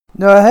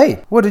No,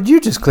 hey, what did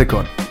you just click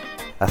on?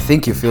 I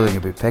think you're feeling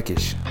a bit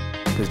peckish.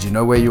 Because do you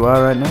know where you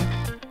are right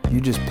now? You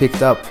just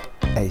picked up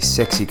a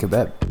sexy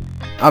kebab.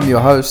 I'm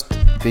your host,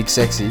 Big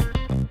Sexy.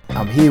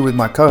 I'm here with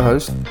my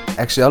co-host.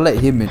 Actually, I'll let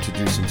him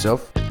introduce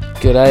himself.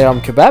 G'day,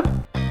 I'm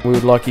Kebbab. We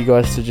would like you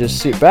guys to just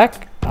sit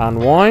back,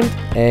 unwind,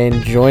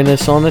 and join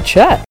us on the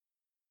chat.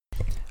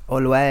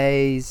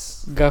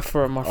 Always. Go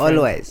for it, my friend.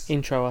 Always.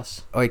 Intro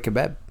us. Oi,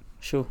 kebab.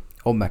 Sure.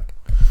 Or Mac.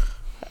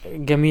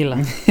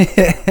 Gamila.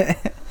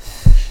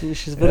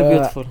 She's very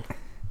beautiful.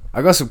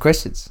 I got some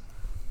questions.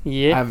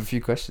 Yeah. I have a few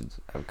questions.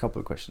 I have a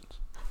couple of questions.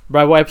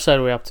 Bro, what episode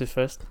are we up to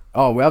first?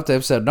 Oh, we're up to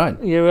episode 9.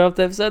 Yeah, we're up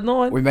to episode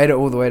 9. We made it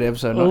all the way to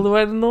episode 9. All the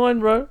way to 9,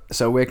 bro.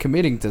 So we're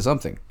committing to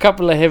something.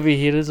 Couple of heavy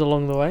hitters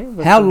along the way.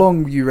 How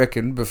long you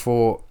reckon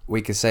before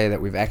we can say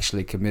that we've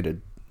actually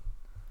committed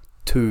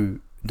to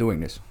doing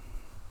this?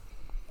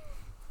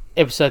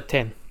 Episode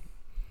 10.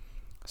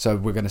 So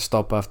we're going to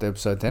stop after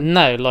episode 10?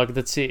 No, like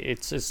that's it.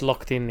 It's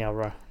locked in now,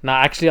 bro. No,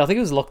 actually, I think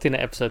it was locked in at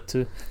episode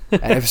 2.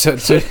 At episode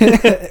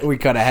 2? We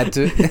kind of had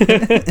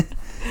to.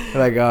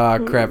 Like,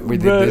 oh crap, we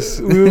did this.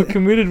 We were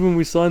committed when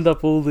we signed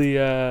up all the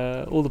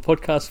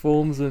podcast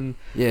forms and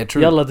yeah,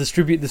 true. yalla,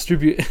 distribute.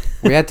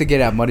 We had to get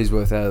our money's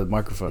worth out of the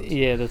microphones.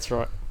 Yeah, that's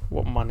right.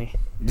 What money?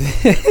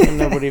 And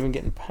nobody even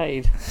getting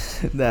paid.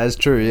 That's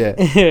true, yeah.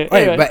 Anyway,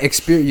 Wait, but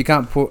experience, you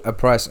can't put a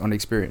price on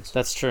experience.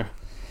 that's true.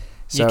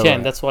 So, You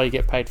can. That's why you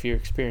get paid for your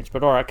experience.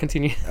 But all right,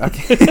 continue.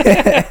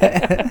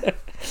 Okay.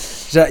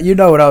 So you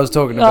know what I was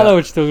talking about. I know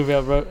what you're talking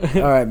about,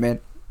 bro. All right,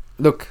 man.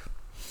 Look,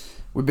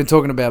 we've been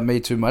talking about me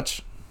too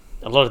much.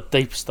 A lot of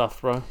deep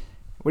stuff, bro. What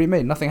do you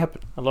mean? Nothing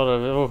happened. A lot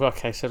of... Oh,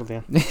 okay, settle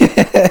down.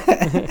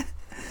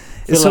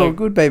 It's all like-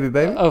 good, baby.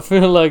 I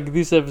feel like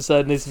this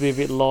episode needs to be a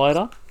bit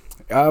lighter.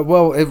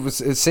 Well,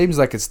 it seems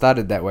like it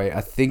started that way.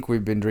 I think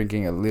we've been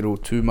drinking a little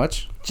too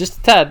much. Just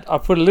a tad. I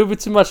put a little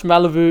bit too much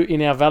Malibu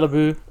in our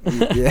Valibu.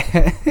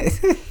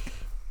 Yeah.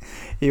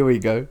 Here we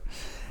go.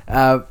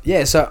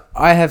 Yeah, so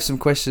I have some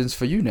questions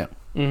for you now.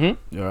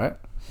 Mm-hmm. All right.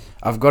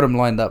 I've got them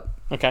lined up.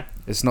 Okay.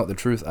 It's not the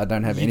truth. I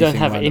don't have You anything. don't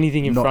have lined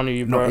anything up. in Not- front of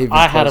you, not bro. even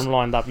I had close. them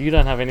lined up. You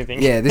don't have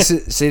anything. Yeah, this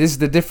is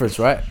the difference,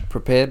 right?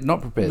 Prepared,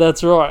 not prepared.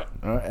 That's right.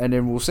 All right, and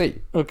then we'll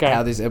see Okay.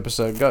 how this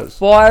episode goes.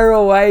 Fire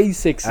away,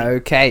 sexy.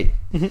 Okay.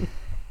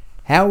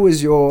 How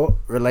was your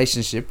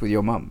relationship with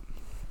your mum?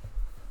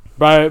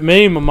 Bro,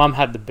 me and my mum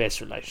had the best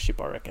relationship,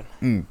 I reckon.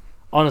 Mm.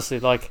 Honestly,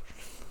 like,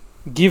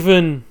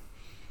 given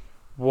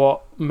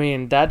what me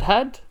and dad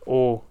had,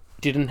 or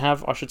didn't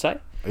have, I should say,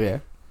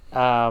 Yeah.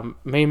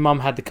 me and mum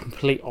had the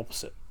complete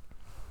opposite.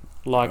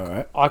 Like,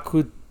 Alright. I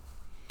could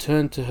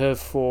turn to her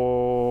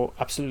for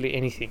absolutely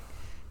anything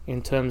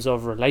in terms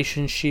of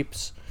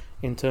relationships,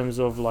 in terms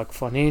of, like,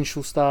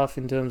 financial stuff,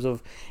 in terms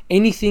of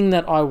anything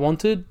that I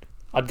wanted,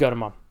 I'd go to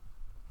mum.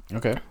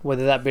 Okay.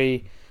 Whether that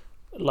be,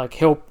 like,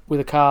 help with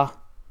a car,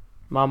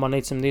 mum, I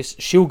need some this,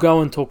 she'll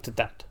go and talk to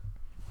dad.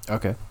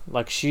 Okay.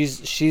 Like,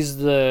 she's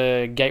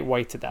the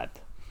gateway to dad,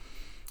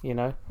 you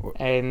know?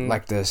 And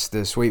Like the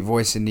sweet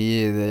voice in the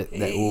ear that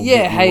will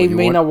yeah, get you hey,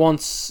 what you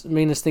want.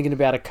 Mina's thinking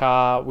about a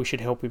car, we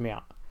should help him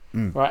out.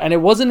 Mm. Right? And it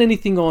wasn't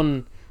anything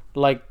on,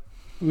 like,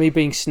 me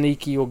being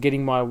sneaky or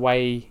getting my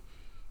way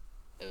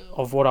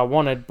of what I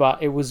wanted,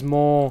 but it was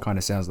more... Kind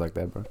of sounds like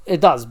that, bro. It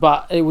does,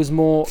 but it was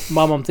more,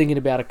 mum, I'm thinking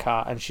about a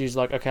car. And she's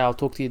like, okay, I'll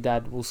talk to your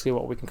dad, we'll see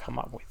what we can come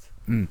up with.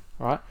 Mm.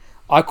 Right?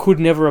 I could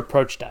never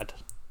approach dad.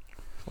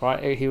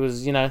 Right? He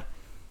was, you know,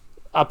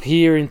 up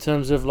here in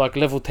terms of, like,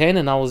 level 10,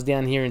 and I was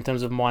down here in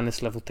terms of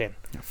minus level 10.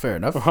 Fair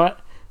enough. Right?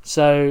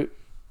 So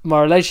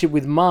my relationship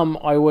with mum,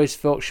 I always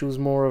felt she was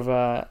more of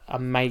a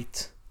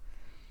mate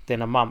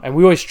than a mum. And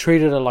we always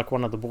treated her like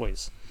one of the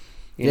boys.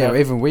 You Yeah, know?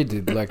 even we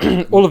did. Like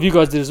All of you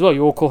guys did as well.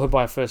 You all call her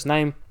by her first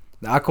name.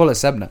 I call it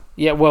Sabna.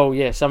 Yeah, well,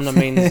 yeah, Samna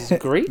means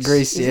Greece.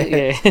 Greece, is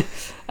it?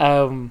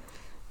 Yeah.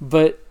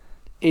 But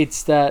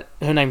it's that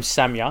her name's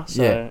Samya,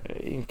 so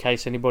in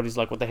case anybody's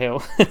like, what the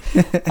hell?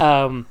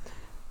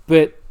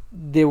 But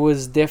there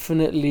was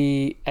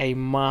definitely a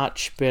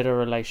much better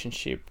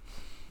relationship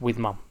with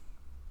mum.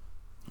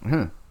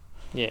 Huh.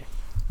 Yeah.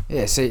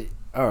 Yeah, see,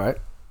 all right.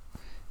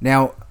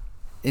 Now,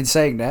 in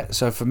saying that,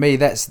 so for me,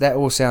 that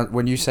all sounds,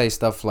 when you say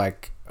stuff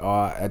like, oh,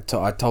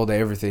 I told her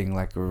everything,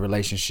 like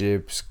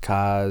relationships,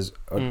 cars,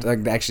 or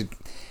like actually,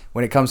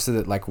 when it comes to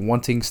the, like,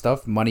 wanting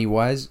stuff,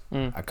 money-wise,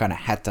 I kind of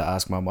had to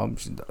ask my mum.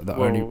 She's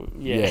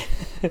the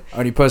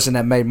only person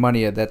that made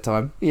money at that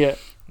time. Yeah.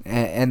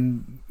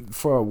 And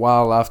for a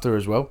while after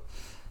as well.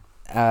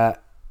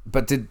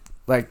 But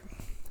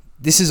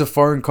this is a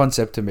foreign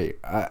concept to me.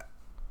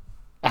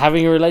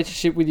 Having a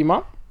relationship with your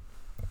mum?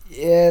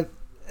 Yeah,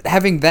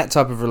 having that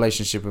type of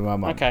relationship with my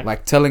mum. Okay.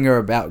 Like telling her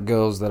about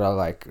girls that I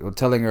like, or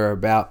telling her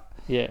about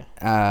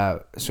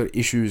sort of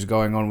issues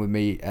going on with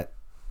me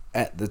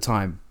at the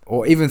time,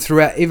 or even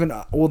throughout, even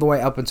all the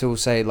way up until,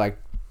 say, like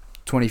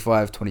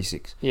 25,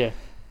 26. Yeah.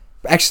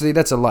 Actually,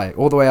 that's a lie.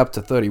 All the way up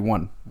to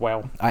 31.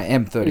 Wow. I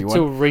am 31.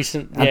 Until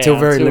recent.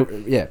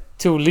 Until yeah,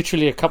 Till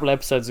literally a couple of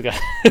episodes ago.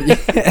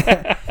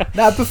 Yeah.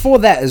 No, before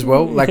that as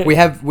well. Like we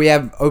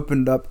have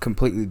opened up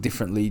completely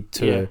differently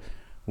to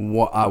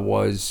what I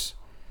was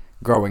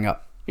growing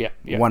up. Yeah.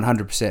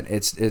 100%.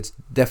 It's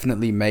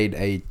definitely made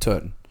a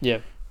turn. Yeah.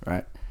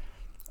 Right.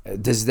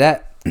 Does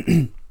that?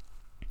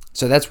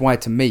 So that's why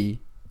to me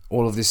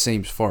all of this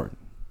seems foreign.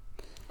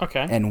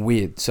 Okay. And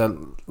weird.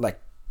 So like,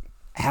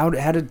 how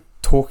did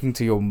talking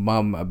to your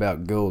mum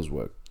about girls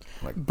work?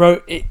 Like,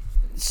 bro,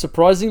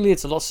 surprisingly,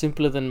 it's a lot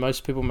simpler than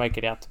most people make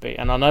it out to be.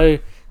 And I know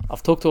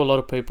I've talked to a lot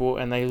of people,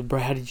 and they, bro,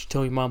 how did you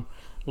tell your mum?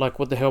 Like,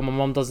 what the hell? My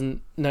mum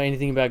doesn't know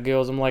anything about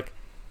girls. I'm like,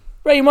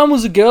 bro, your mum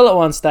was a girl at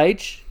one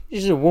stage.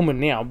 She's a woman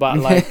now, but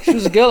like, she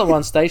was a girl at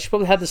one stage. She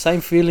probably had the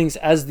same feelings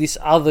as this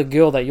other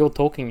girl that you're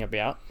talking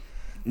about.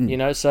 You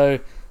know, so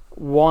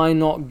why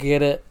not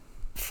get it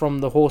from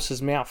the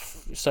horse's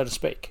mouth, so to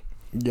speak?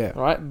 Yeah.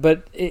 Right?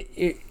 But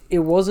it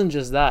wasn't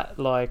just that.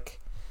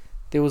 Like,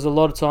 there was a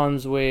lot of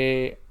times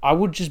where I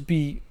would just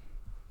be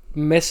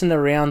messing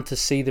around to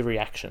see the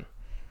reaction.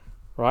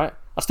 Right?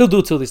 I still do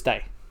it till this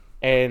day.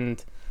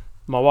 And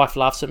my wife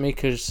laughs at me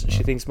because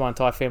she thinks my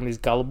entire family is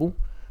gullible.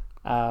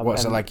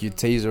 So like you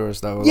tease her or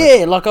stuff? Or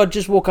yeah, like I'd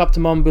just walk up to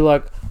mum and be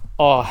like,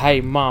 oh, hey,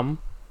 mum,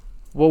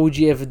 what would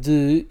you ever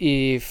do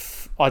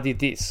if I did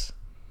this?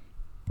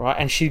 Right?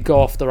 And she'd go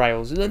off the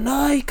rails. Like,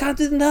 no, you can't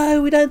do that.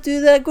 No, we don't do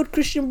that. Good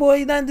Christian boy,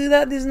 you don't do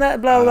that, this and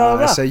that, blah, blah,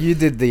 blah. So you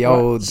did the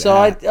old... So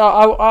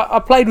I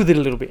played with it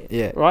a little bit.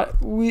 Yeah. Right?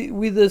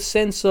 With a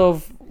sense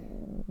of,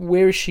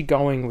 where is she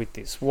going with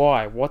this?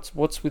 Why? What's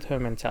with her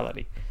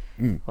mentality?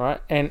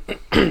 Right? And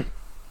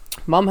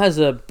mum has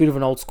a bit of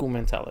an old school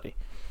mentality.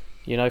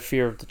 You know,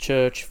 fear of the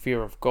church,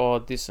 fear of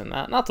God, this and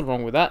that. Nothing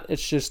wrong with that.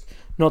 It's just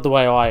not the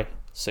way I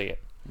see it.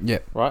 Yeah.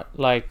 Right?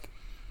 Like,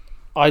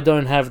 I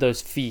don't have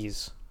those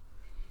fears.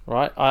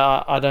 Right?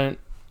 I don't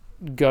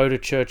go to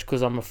church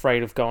because I'm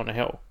afraid of going to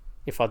hell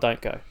if I don't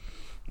go.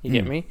 You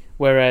get me?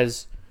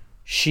 Whereas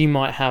she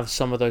might have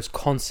some of those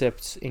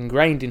concepts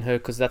ingrained in her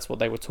because that's what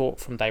they were taught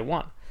from day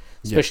one.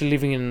 Especially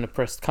living in an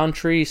oppressed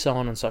country, so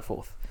on and so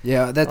forth.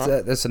 Yeah,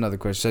 that's another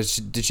question.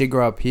 So did she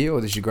grow up here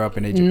or did she grow up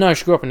in Egypt? No,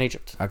 she grew up in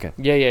Egypt. Okay.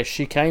 Yeah.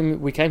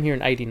 We came here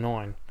in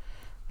 89.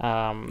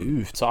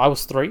 So I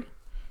was 3. I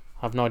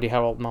have no idea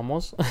how old mum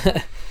was.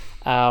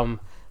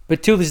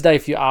 But till this day,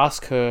 if you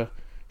ask her,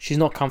 she's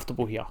not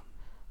comfortable here.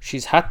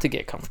 She's had to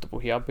get comfortable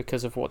here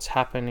because of what's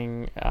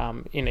happening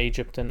in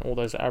Egypt and all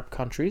those Arab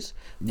countries.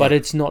 But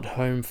it's not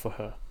home for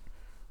her.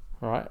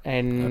 Right?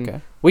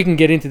 And we can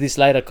get into this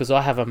later because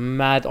I have a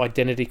mad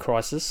identity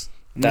crisis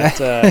that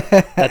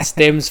that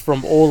stems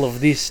from all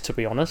of this, to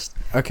be honest.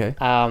 Okay.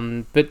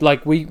 But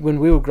like when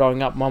we were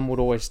growing up, mum would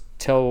always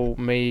tell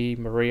me,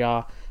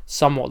 Maria,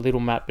 somewhat little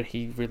Matt, but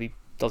he really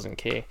doesn't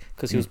care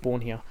because he was born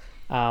here.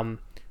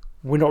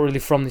 We're not really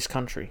from this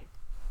country.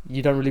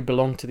 You don't really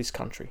belong to this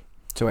country.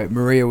 So wait,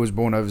 Maria was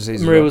born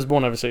overseas? Maria was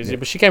born overseas, yeah,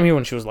 but she came here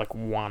when she was like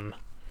 1.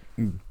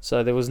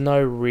 So there was there's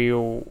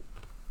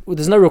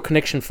no real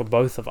connection for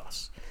both of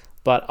us.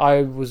 But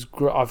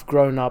I've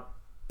grown up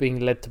being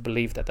led to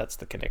believe that that's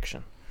the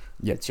connection.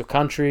 Yeah. It's your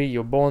country,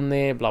 you're born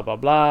there, blah, blah,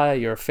 blah.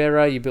 You're a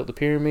pharaoh, you built the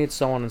pyramids,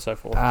 so on and so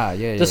forth.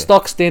 The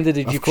stock standard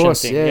Egyptian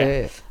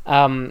thing.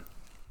 Yeah.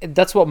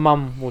 That's what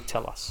mum will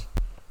tell us.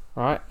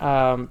 Right?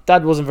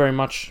 Dad wasn't very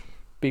much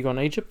big on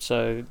Egypt,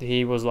 so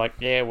he was like,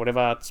 yeah,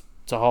 whatever, it's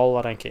a hole,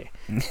 I don't care.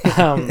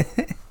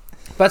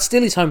 But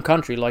still his home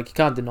country, like, you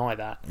can't deny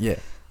that. Yeah.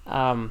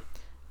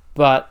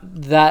 But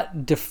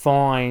that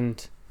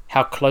defined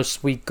how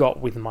close we got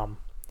with mum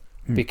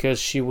because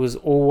she was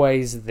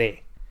always there.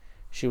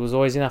 She was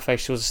always in our face.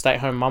 She was a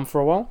stay-at-home mum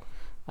for a while.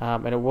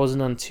 And it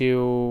wasn't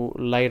until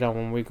later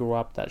when we grew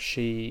up that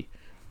she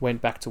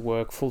went back to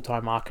work,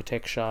 full-time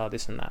architecture,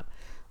 this and that.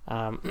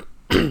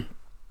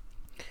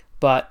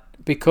 But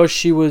because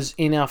she was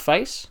in our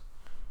face,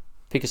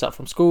 pick us up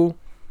from school,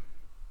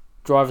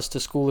 drive us to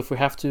school if we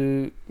have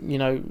to. You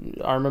know,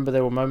 I remember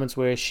there were moments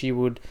where she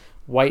would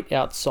wait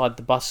outside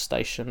the bus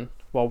station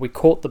while we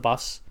caught the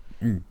bus,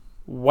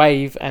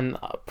 wave, and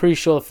I'm pretty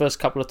sure the first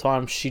couple of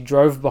times she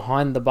drove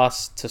behind the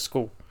bus to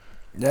school.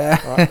 Yeah.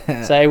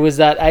 Right? So it was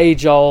that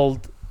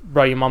age-old,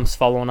 bro, your mum's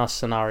following us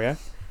scenario.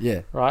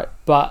 Yeah. Right?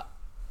 But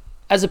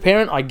as a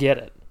parent, I get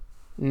it.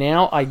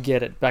 Now I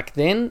get it. Back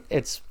then,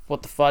 it's,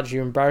 what the fudge,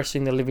 you're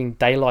embarrassing the living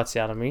daylights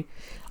out of me.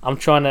 I'm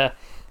trying to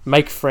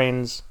make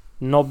friends,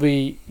 not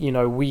be,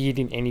 weird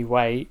in any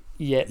way,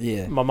 yet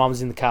my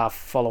mum's in the car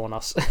following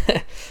us.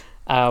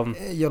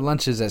 Your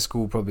lunches at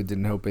school probably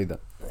didn't help either.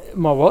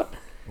 My what?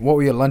 What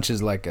were your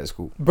lunches like at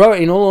school? Bro,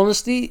 in all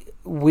honesty,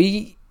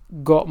 we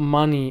got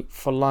money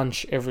for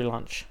lunch every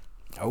lunch.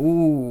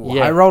 Oh,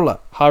 yeah.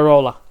 High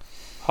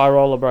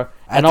roller, bro.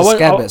 And I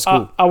scab at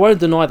school. I won't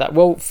deny that.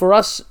 Well, for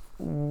us,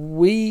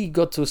 we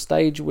got to a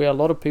stage where a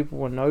lot of people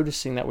were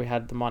noticing that we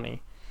had the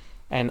money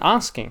and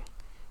asking.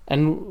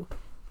 And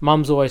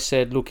mum's always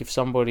said, look, if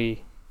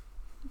somebody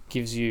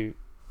gives you,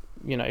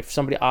 if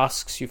somebody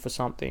asks you for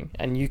something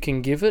and you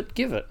can give it,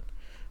 give it.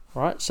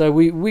 Right? So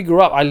we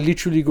grew up. I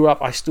literally grew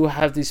up. I still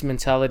have this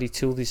mentality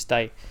till this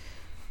day.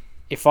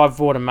 If I've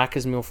bought a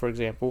Macca's meal, for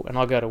example, and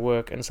I go to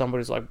work and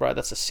somebody's like, bro,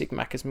 that's a sick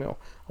Macca's meal.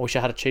 I wish I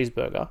had a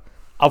cheeseburger.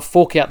 I'll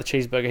fork out the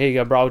cheeseburger. Here you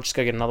go, bro. I'll just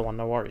go get another one.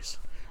 No worries.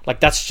 Like,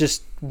 that's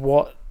just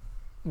what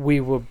we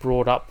were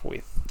brought up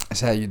with.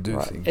 That's how you do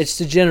Right? things. It's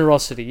the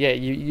generosity. Yeah,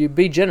 you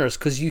be generous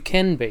because you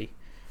can be,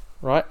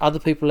 right? Other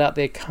people out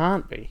there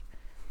can't be.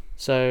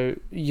 So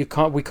we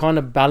kind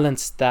of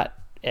balanced that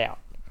out.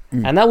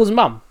 And that was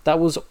mum. That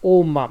was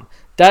all mum.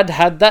 Dad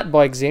had that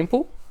by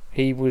example.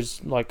 He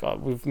was like,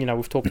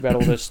 we've talked about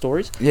all those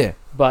stories. Yeah.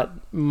 But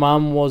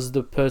mum was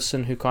the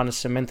person who kind of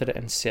cemented it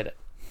and said it.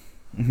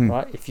 Mm-hmm.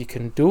 Right? If you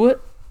can do it,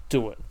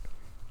 do it.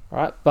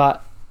 Right?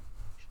 But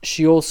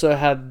she also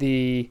had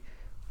the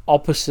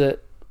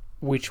opposite,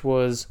 which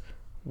was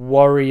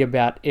worry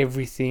about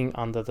everything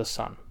under the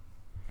sun.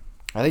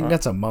 I think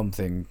that's a mum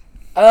thing.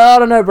 I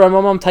don't know, bro.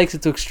 My mum takes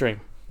it to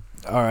extreme.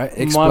 All right,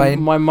 explain.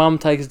 My mum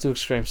takes it to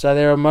extreme. So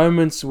there are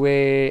moments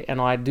where,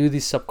 and I do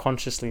this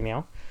subconsciously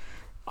now.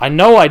 I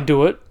know I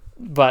do it,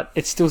 but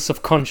it's still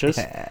subconscious.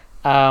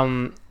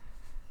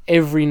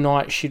 Every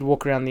night she'd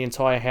walk around the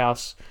entire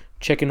house,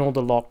 checking all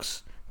the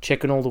locks,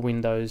 checking all the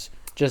windows,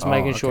 just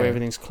making sure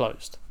everything's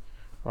closed.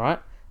 Right?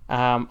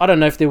 I don't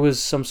know if there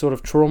was some sort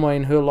of trauma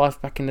in her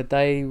life back in the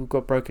day,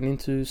 got broken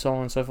into, so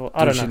on and so forth.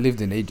 I don't know. She lived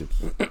in Egypt.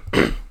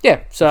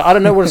 Yeah, so I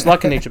don't know what it's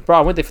like in Egypt, bro.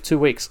 I went there for 2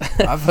 weeks.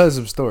 I've heard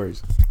some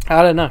stories.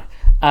 I don't know.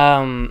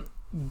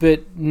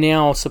 But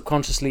now,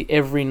 subconsciously,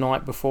 every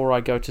night before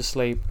I go to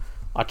sleep,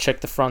 I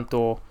check the front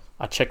door,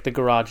 I check the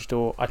garage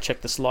door, I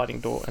check the sliding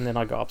door, and then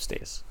I go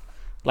upstairs.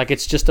 Like,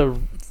 it's just a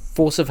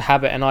force of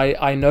habit, and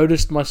I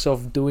noticed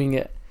myself doing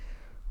it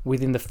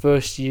within the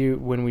first year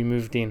when we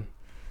moved in.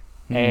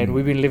 And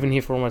we've been living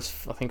here for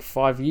almost, I think,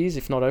 5 years,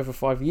 if not over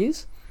 5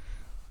 years.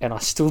 And I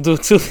still do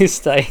it till this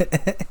day.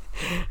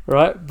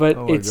 Right? But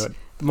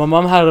my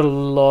mum had a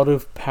lot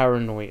of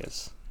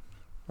paranoias.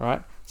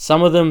 Right?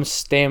 Some of them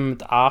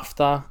stemmed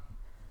after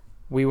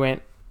we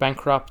went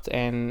bankrupt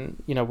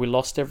and, we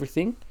lost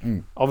everything.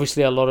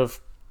 Obviously, a lot of,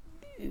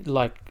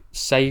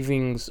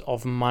 savings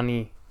of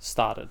money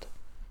started.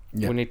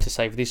 Yeah. We need to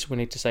save this, we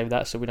need to save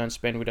that, so we don't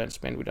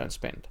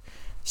spend.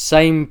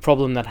 Same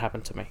problem that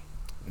happened to me.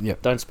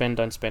 Yep. Don't spend.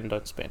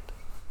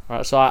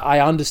 Right? So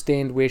I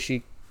understand where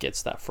she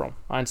gets that from.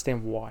 I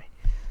understand why.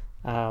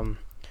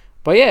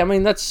 But yeah, I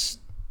mean, that's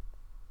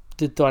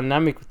the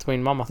dynamic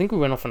between mum. I think we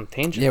went off on a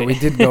tangent. Yeah, we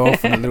did go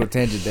off on a little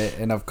tangent there,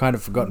 and I've kind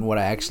of forgotten what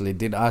I actually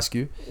did ask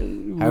you.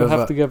 We'll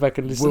have to go back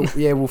and listen.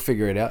 We'll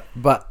figure it out.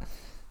 But,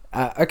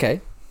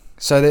 okay.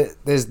 So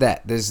there's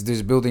that.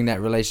 There's building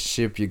that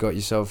relationship. You got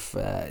yourself,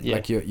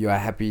 you are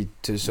happy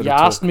to sort of talk.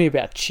 You asked me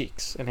about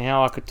chicks and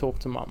how I could talk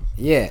to mum.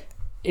 Yeah.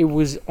 It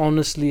was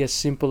honestly as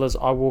simple as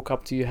I walk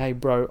up to you, hey,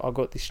 bro, I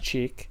got this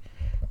chick,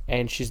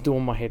 and she's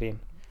doing my head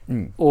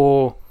in.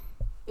 Or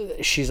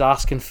she's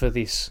asking for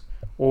this.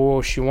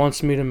 Or she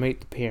wants me to meet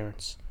the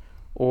parents.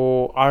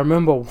 Or I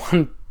remember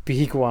one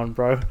big one,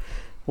 bro,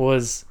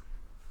 was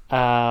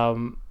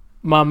mum,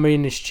 me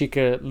and this chick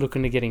are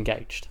looking to get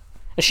engaged.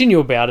 And she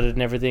knew about it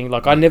and everything.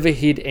 Like, I never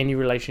hid any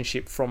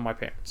relationship from my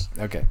parents.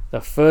 Okay.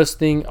 The first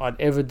thing I'd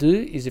ever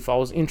do is if I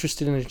was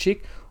interested in a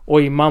chick,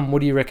 oi, mum,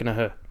 what do you reckon of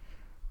her?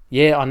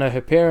 Yeah, I know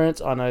her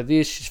parents, I know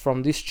this, she's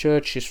from this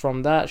church, she's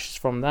from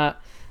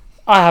that.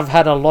 I have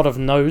had a lot of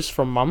no's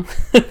from mum.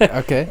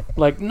 Okay.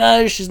 Like,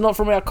 no, she's not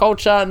from our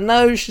culture.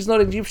 No, she's not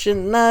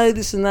Egyptian. No,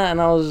 this and that.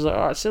 And I was like,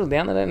 all right, settle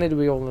down. I don't need to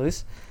be all of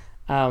this.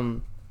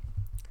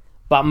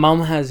 But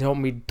mum has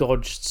helped me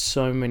dodge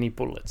so many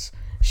bullets.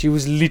 She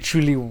was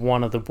literally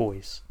one of the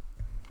boys.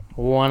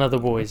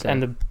 Okay.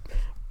 And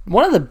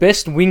one of the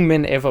best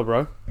wingmen ever,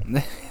 bro.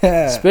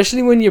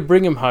 Especially when you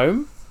bring him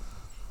home.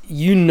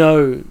 You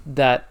know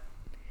that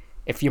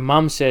if your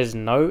mum says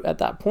no at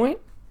that point,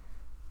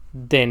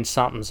 then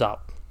something's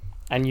up,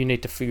 and you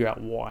need to figure out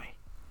why.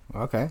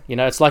 Okay.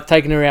 It's like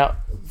taking her out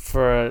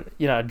for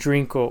a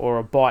drink or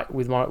a bite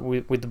with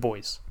the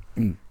boys.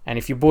 And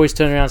if your boys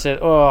turn around and say,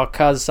 "Oh,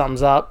 cuz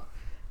something's up,"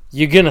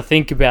 you're gonna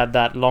think about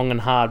that long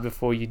and hard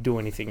before you do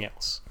anything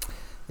else.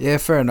 Yeah,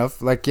 fair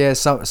enough. Like, yeah,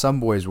 some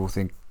boys will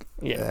think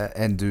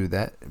and do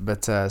that,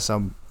 but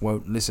some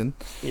won't listen.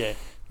 Yeah.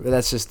 But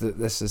that's just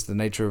the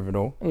nature of it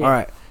all. Yeah. All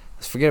right.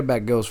 Let's forget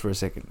about girls for a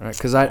second, right?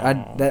 Because I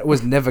that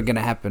was never going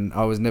to happen.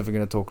 I was never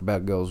going to talk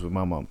about girls with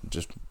my mom.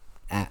 Just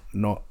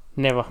Never.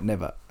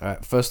 All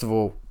right. First of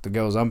all, the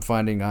girls I'm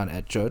finding aren't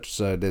at church,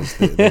 so there's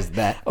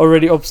that.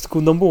 Already obstacle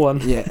number one.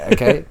 Yeah,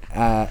 okay.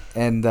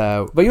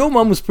 But your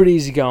mum was pretty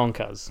easygoing,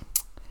 cuz.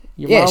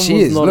 Your mum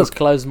was not as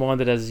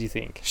closed-minded as you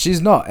think.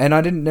 She's not, and I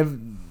didn't know.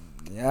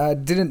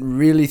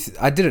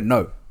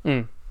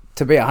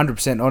 To be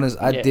 100% honest,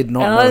 I did not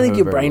know. And I don't think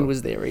your brain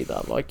was there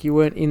either. Like, you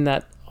weren't in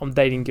that I'm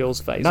dating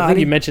girls phase. No, I think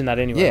you mentioned that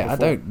anyway. Yeah,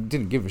 before.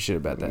 Didn't give a shit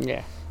about that.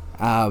 Yeah.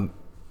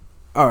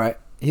 All right,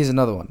 here's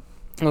another one.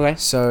 Okay.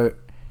 So,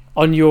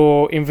 on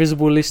your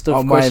invisible list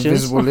of questions. On my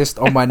invisible list,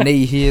 on my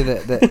knee here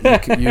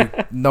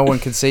that no one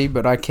can see,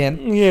 but I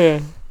can.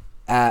 Yeah.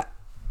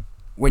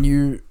 When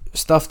you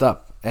stuffed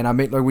up, and I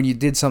mean, like, when you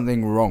did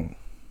something wrong.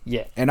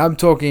 Yeah. And I'm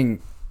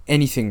talking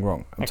anything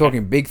wrong. I'm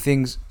talking big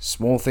things,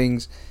 small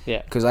things.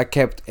 Yeah. Because I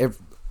kept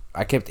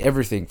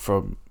everything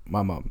from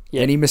my mum.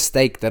 Yeah. Any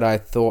mistake that I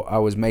thought I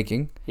was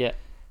making. Yeah.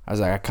 I was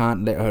like, I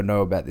can't let her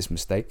know about this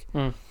mistake.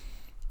 Mm.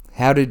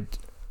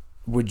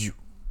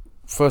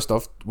 first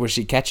off, was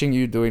she catching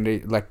you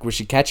was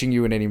she catching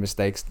you in any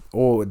mistakes,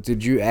 or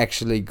did you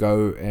actually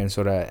go and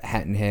sort of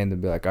hat in hand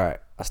and be like, all right,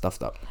 I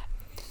stuffed up?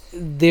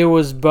 There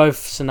was both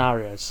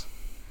scenarios.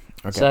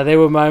 Okay. So there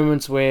were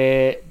moments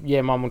where,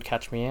 Mum would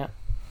catch me out.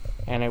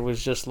 And it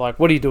was just like,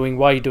 what are you doing?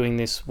 Why are you doing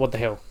this? What the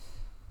hell?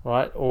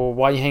 Right? Or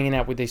why are you hanging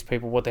out with these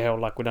people? What the hell?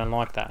 Like, we don't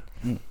like that.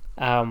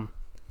 And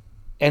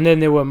then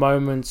there were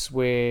moments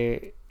where,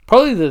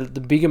 probably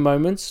the bigger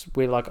moments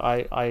where, like,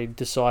 I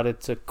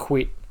decided to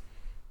quit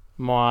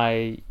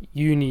my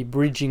uni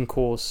bridging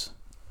course.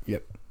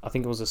 Yep. I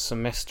think it was a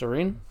semester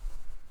in.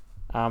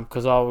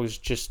 Because I was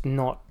just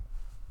not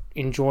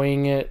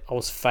enjoying it. I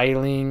was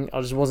failing.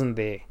 I just wasn't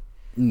there.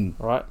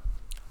 Right?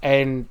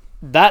 And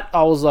that,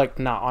 I was like,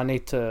 I'm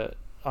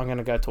going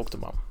to go talk to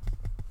Mum.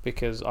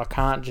 Because I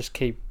can't just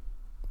keep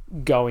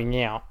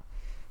going out.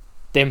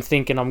 Them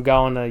thinking I'm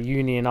going to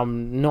uni and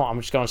I'm not.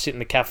 I'm just going to sit in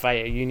the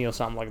cafe at uni or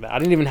something like that. I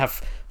didn't even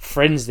have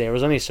friends there. It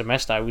was only a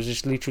semester. It was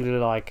just literally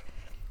like,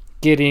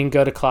 get in,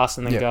 go to class,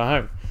 and then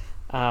go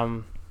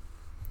home.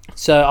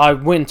 So I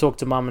went and talked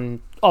to Mum,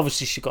 and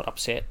obviously she got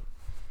upset.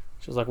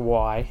 She was like,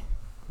 why?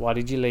 Why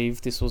did you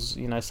leave? This was,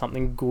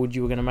 something good.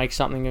 You were going to make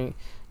something,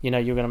 you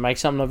were going to make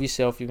something of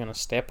yourself. You're going to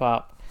step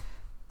up.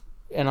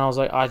 And I was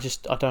like, I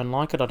don't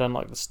like it. I don't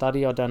like the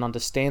study. I don't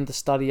understand the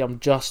study. I'm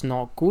just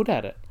not good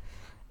at it.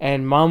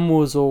 And Mum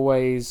was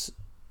always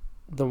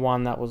the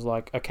one that was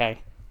like,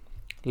 okay,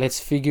 let's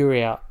figure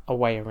out a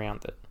way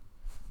around it.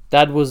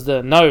 Dad was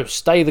no,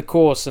 stay the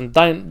course and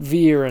don't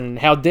veer, and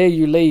how dare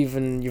you leave,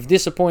 and you've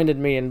disappointed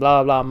me, and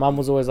blah, blah. Mum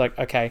was always like,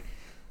 okay,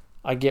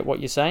 I get what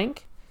you're saying.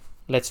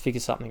 Let's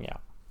figure something out.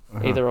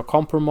 Either a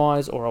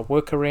compromise or a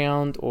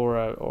workaround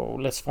or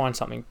let's find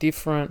something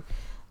different.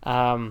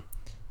 In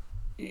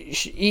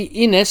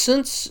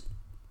essence,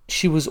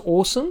 she was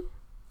awesome.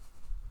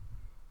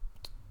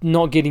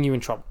 Not getting you in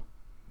trouble.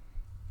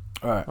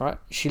 All right.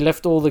 She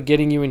left all the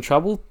getting you in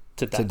trouble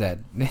to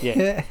Dad.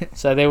 Yeah.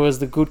 So there was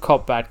the good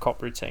cop, bad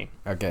cop routine.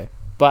 Okay.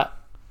 But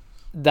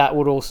that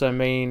would also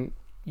mean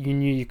you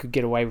knew you could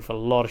get away with a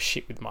lot of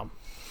shit with Mum.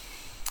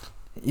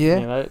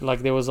 Yeah.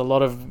 Like there was a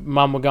lot of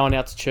Mum were going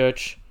out to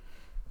church,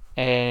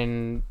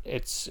 and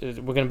we're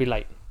going to be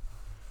late.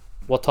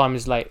 What time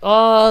is late?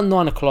 9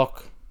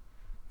 o'clock.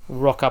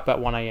 Rock up at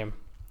 1 a.m.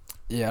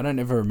 Yeah, I don't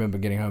ever remember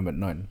getting home at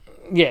 9.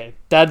 Yeah,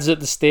 Dad's at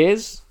the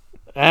stairs.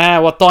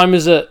 What time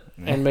is it?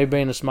 And me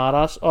being a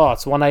smartass. Oh,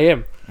 it's 1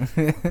 a.m.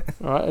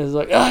 Right? It's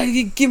like,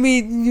 give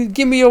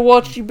me your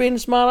watch. You being a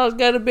smartass.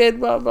 Go to bed.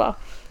 Blah blah.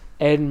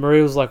 And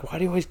Maria was like, why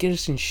do you always get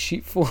us in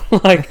shit for?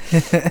 But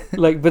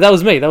that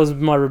was me. That was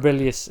my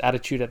rebellious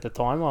attitude at the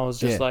time. I was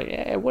just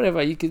like,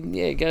 whatever. You can,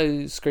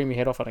 go scream your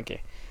head off. I don't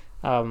care.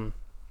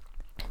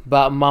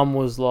 But Mum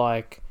was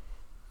like,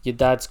 your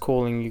dad's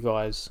calling you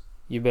guys.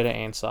 You better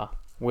answer.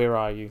 Where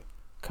are you?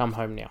 Come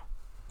home now.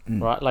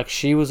 Right? Like,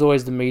 she was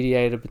always the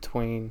mediator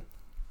between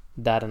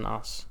Dad and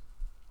us.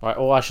 Right?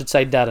 Or I should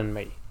say Dad and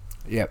me.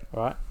 Yep.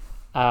 Right?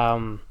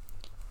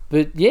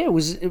 But yeah, it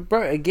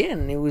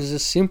was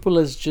as simple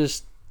as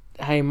just,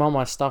 hey, Mum,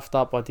 I stuffed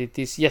up. I did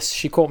this. Yes,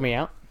 she caught me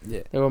out.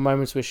 Yeah. There were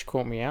moments where she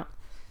caught me out.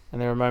 And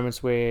there were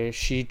moments where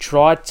she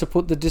tried to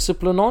put the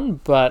discipline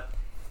on, but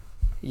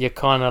you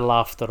kind of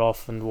laughed it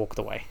off and walked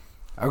away.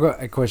 I've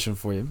got a question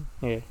for you.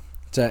 Yeah.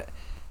 So,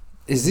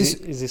 is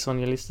this on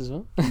your list as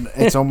well?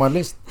 It's on my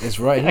list. It's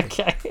right here.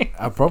 Okay.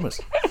 I promise.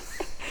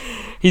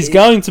 He's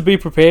going to be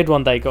prepared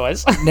one day,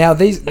 guys. Now,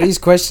 these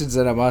questions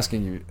that I'm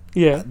asking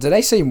you, do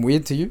they seem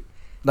weird to you?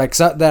 Like,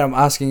 so that I'm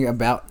asking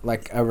about,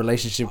 like, a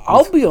relationship with...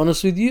 I'll be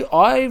honest with you.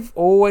 I've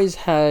always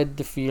had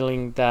the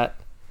feeling that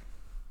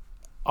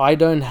I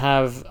don't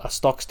have a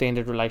stock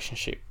standard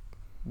relationship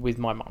with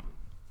my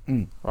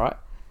mum. Right?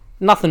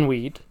 Nothing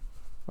weird.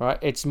 Right?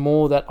 It's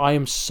more that I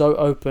am so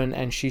open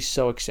and she's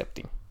so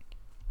accepting.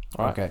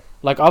 Right? Okay.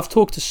 Like, I've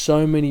talked to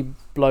so many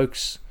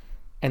blokes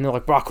and they're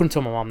like, bro, I couldn't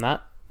tell my mum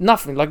that.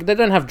 Nothing. Like, they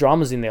don't have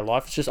dramas in their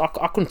life. It's just, I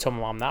couldn't tell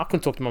my mum that. I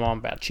couldn't talk to my mum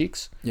about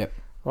chicks. Yep.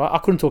 Right? I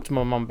couldn't talk to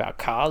my mum about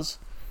cars.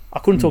 I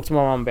couldn't talk to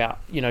my mum about,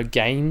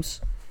 games.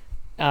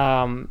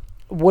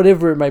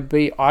 Whatever it may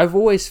be. I've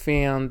always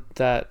found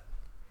that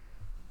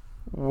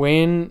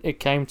when it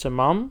came to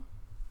mum,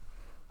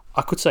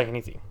 I could say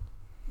anything.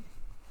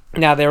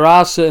 Now, there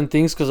are certain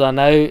things, because I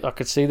know I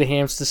could see the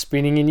hamster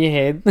spinning in your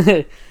head.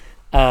 There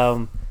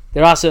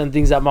are certain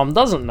things that mum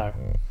doesn't know.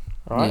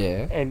 Right?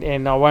 Yeah.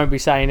 And I won't be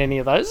saying any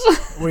of those.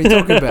 What are you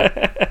talking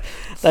about?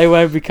 They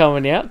won't be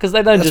coming out because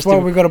they don't. That's why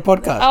we've got a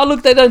podcast. Oh,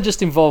 look, they don't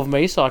just involve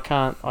me, so I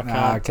can't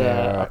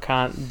I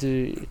can't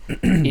do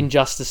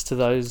injustice to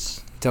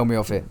those. Tell me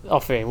off air.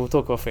 Off air, we'll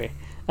talk off air.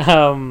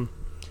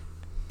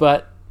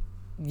 But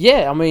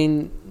yeah, I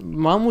mean,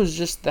 Mum was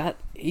just that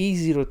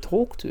easy to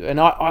talk to, and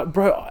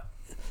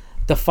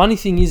the funny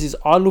thing is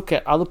I look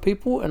at other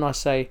people and I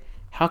say,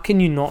 how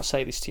can you not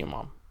say this to your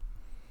mum?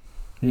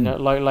 You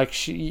know,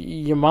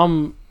 your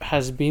mum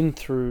has been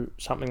through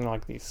something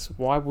like this.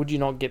 Why would you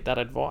not get that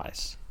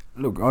advice?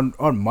 Look,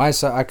 on my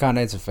side, I can't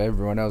answer for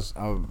everyone else.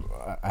 I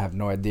have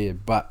no idea.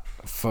 But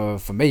for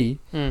me,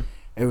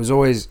 it was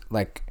always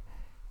like,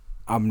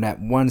 I'm that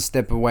one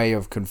step away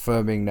of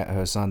confirming that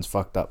her son's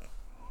fucked up.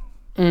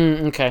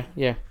 Okay,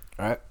 yeah.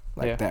 Right?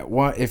 Like Yeah. that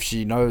one, if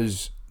she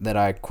knows that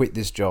I quit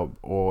this job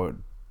or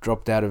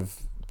dropped out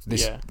of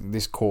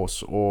this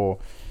course, or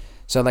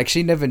so like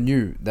she never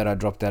knew that I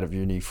dropped out of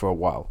uni for a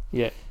while.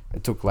 Yeah.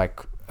 It took like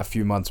a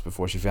few months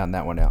before she found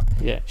that one out.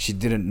 Yeah. She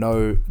didn't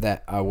know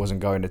that I wasn't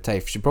going to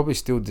TAFE. She probably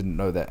still didn't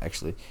know that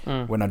actually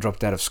when I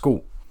dropped out of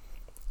school.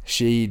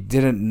 She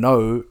didn't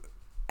know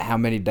how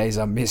many days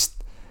I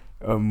missed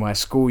of my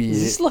school year.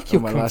 Is this like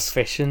your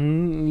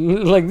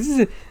confession? Like this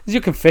is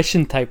your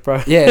confession tape,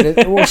 bro.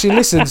 Yeah, well, she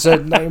listened, so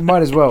no,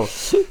 might as well.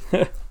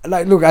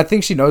 Like, look, I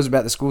think she knows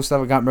about the school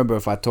stuff. I can't remember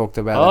if I talked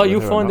about it. Oh,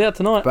 you'll find out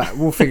tonight. But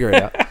we'll figure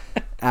it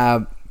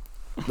out.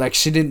 Like,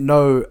 she didn't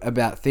know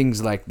about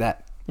things like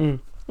that.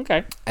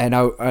 Okay. And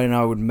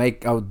I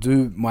would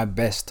do my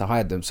best to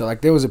hide them. So,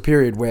 like, there was a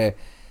period where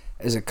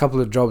there's a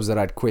couple of jobs that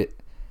I'd quit.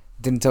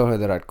 Didn't tell her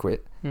that I'd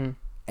quit.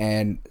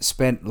 And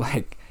spent,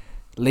 like,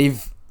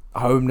 leave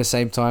home the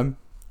same time.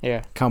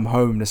 Yeah. Come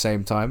home the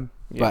same time.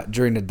 Yeah. But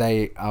during the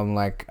day, I'm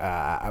like,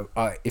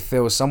 if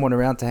there was someone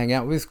around to hang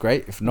out with,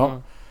 great. If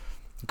not,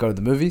 go to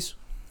the movies.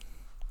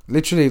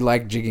 Literally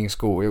like jigging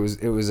school.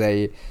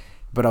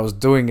 But I was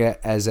doing it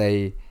as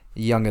a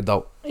young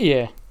adult.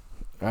 Yeah.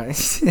 Right?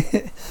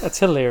 That's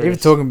hilarious. Even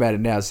talking about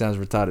it now, it sounds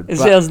retarded. It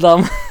sounds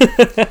dumb.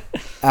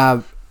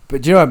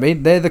 But do you know what I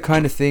mean? They're the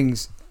kind of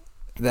things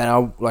that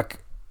I like.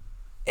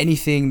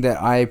 Anything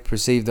that I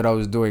perceived that I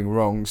was doing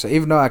wrong. So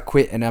even though I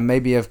quit, and I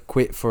maybe have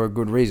quit for a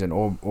good reason,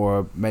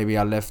 or maybe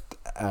I left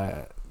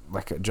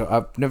like a job.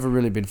 I've never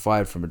really been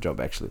fired from a job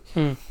actually.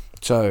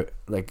 So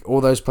like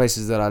all those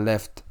places that I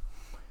left,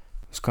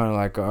 it's kind of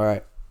like, all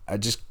right, I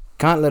just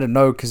can't let it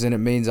know because then it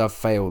means I've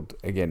failed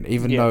again,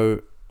 even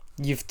though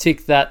you've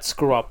ticked that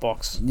screw up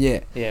box.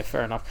 Yeah,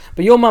 fair enough.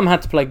 But your mum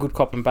had to play good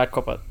cop and bad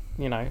cop,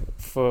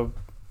 for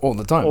all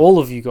the time. All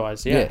of you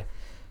guys, yeah.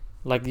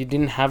 Like you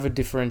didn't have a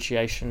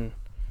differentiation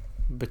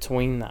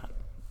between that.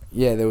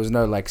 Yeah, there was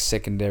no like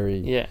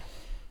secondary.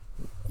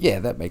 Yeah,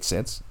 that makes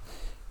sense.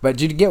 But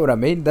do you get what I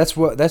mean? That's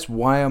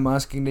why I'm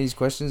asking these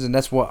questions, and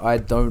that's what I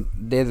don't.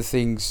 They're the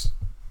things.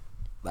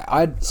 Like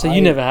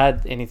you never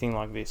had anything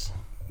like this?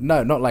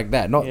 No, not like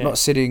that. Not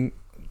sitting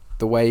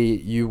the way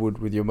you would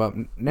with your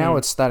mum. Now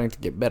it's starting to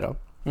get better,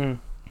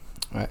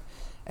 right?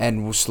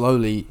 And we'll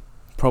slowly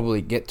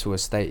probably get to a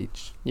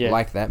stage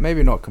like that.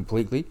 Maybe not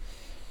completely.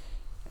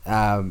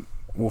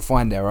 We'll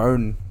find our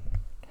own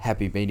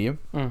happy medium.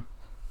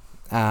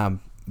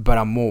 But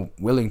I'm more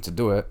willing to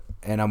do it,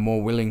 and I'm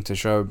more willing to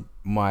show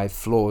my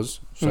flaws,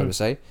 so to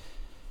say.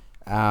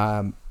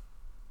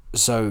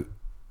 So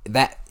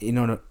that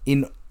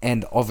in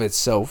and of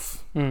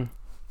itself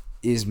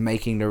is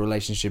making the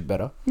relationship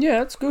better. Yeah,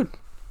 that's good.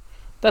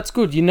 That's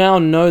good. You now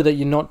know that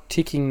you're not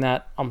ticking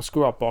that I'm a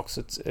screw up box.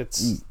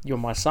 It's you're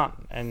my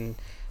son, and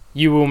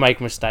you will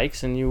make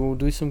mistakes, and you will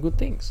do some good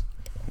things.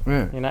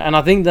 Yeah. And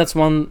I think that's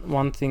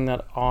one thing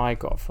that I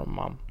got from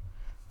mum,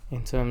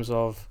 in terms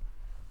of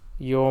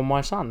you're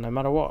my son, no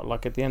matter what.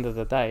 Like at the end of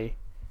the day,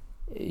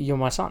 you're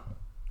my son.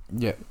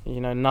 Yeah.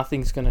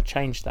 Nothing's gonna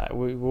change that.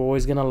 We're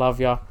always gonna love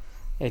you.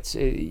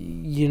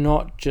 You're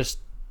not just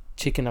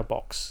ticking a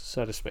box,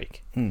 so to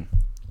speak.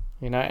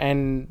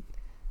 And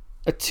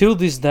until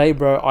this day,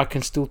 bro, I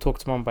can still talk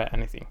to mum about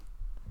anything.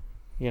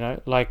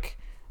 Like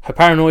her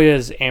paranoia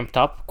is amped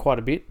up quite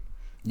a bit.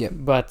 Yeah.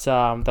 But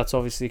that's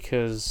obviously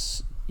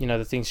because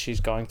the things she's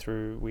going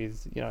through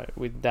with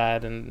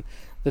dad, and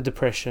the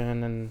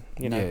depression, and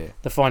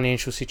the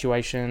financial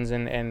situations,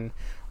 and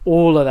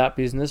all of that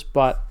business.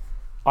 But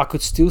I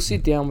could still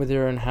sit down with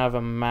her and have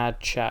a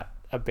mad chat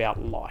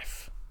about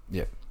life.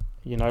 Yeah.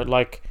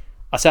 Like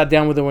I sat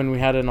down with her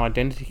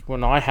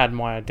when I had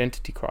my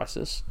identity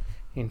crisis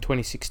in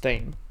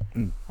 2016.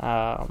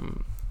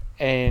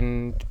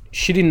 And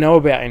she didn't know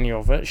about any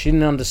of it. She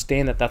didn't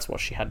understand that that's what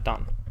she had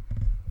done.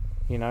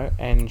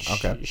 And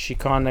she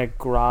kind of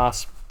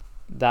grasped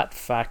that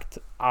fact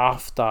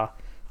after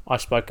I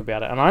spoke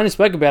about it. And I only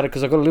spoke about it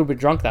because I got a little bit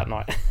drunk that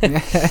night.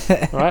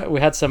 Right? We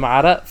had some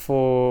ara.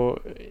 For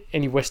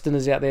any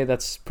Westerners out there,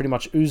 that's pretty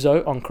much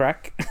ouzo on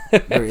crack.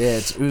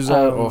 It's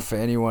ouzo, or for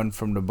anyone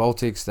from the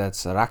Baltics,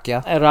 that's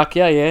rakia.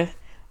 Rakia, yeah.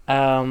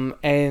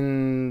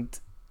 And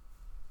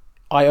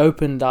I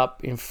opened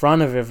up in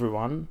front of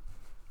everyone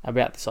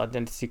about this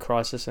identity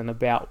crisis and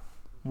about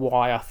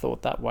why I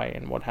thought that way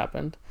and what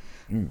happened.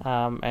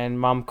 And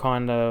mum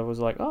kind of was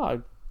like, oh, I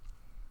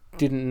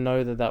didn't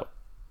know that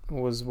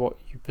was what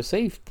you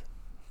perceived.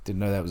 Didn't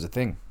know that was a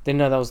thing.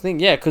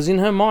 Yeah, because in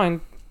her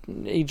mind,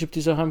 Egypt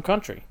is her home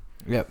country.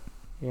 Yep.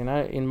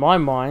 In my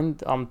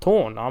mind, I'm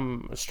torn.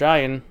 I'm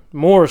Australian,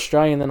 more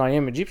Australian than I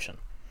am Egyptian.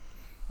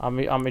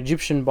 I'm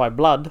Egyptian by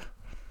blood.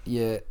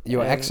 Yeah,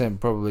 your accent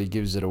probably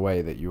gives it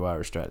away that you are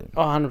Australian.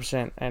 Oh,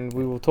 100%. And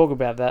we will talk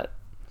about that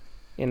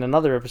in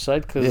another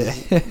episode,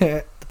 because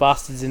the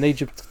bastards in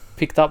Egypt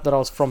picked up that I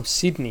was from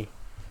Sydney.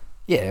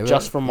 Yeah.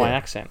 Just from my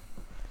accent.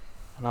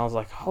 And I was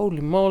like,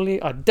 holy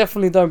moly, I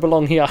definitely don't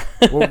belong here.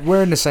 Well,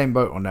 we're in the same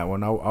boat on that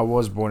one. I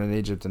was born in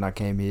Egypt and I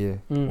came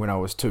here when I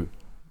was 2.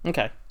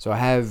 Okay. So I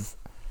have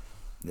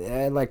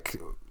Yeah, like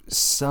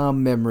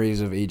some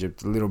memories of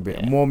Egypt, a little bit.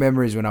 Yeah. More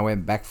memories when I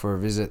went back for a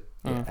visit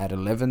Mm. at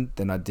 11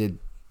 than I did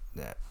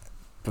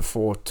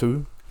before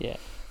 2. Yeah.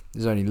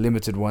 There's only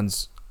limited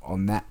ones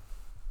on that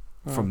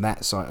Mm.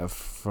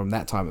 from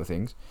that time of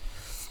things.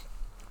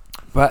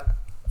 But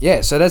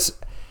yeah, so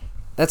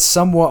that's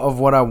somewhat of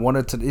what I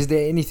wanted to. Is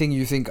there anything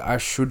you think I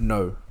should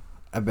know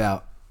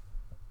about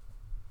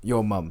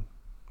your mum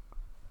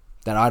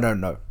that I don't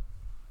know?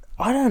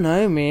 I don't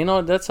know,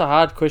 man. That's a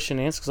hard question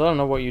to answer because I don't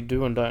know what you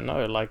do and don't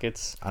know. Like,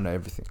 it's... I know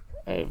everything.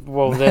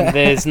 well, then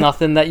there's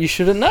nothing that you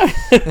shouldn't know.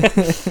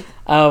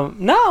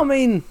 No, I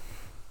mean,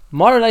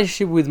 my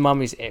relationship with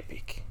mum is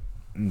epic.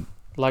 Mm.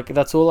 Like,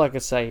 that's all I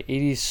could say.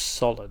 It is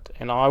solid,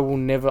 and I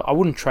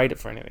wouldn't trade it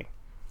for anything.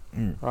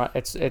 Mm. Right?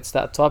 It's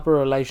that type of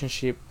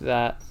relationship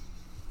that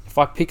if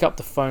I pick up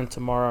the phone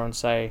tomorrow and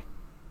say,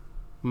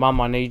 "Mum,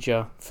 I need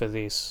you for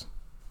this,"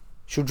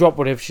 she'll drop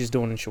whatever she's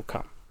doing and she'll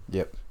come.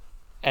 Yep.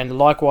 And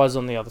likewise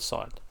on the other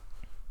side.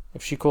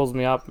 If she calls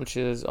me up and she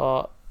says,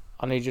 "Oh,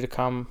 I need you to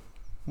come,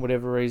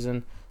 whatever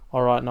reason,"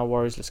 all right, no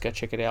worries, let's go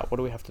check it out. What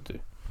do we have to do?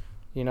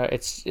 You know,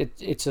 it's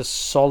a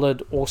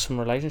solid, awesome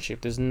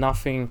relationship. There's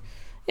nothing...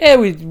 Yeah,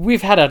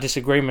 we've had our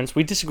disagreements.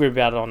 We disagree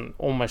about it on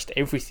almost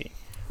everything.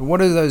 What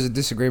do those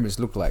disagreements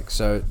look like?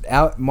 So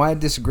my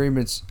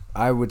disagreements,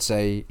 I would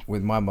say,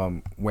 with my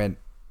mum went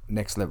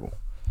next level.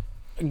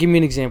 Give me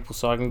an example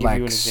so I can give like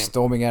you an example.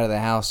 Storming out of the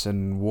house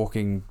and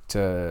walking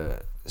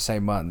to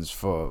St. Martin's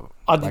for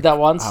I did that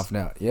once. half an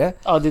hour. Yeah?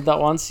 I did that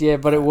once, yeah,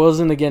 but it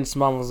wasn't against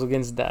mum, it was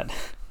against dad.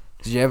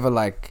 Did you ever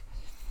like...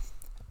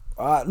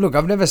 look,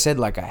 I've never said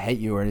like I hate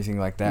you or anything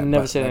like that.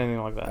 Never said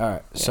anything like that.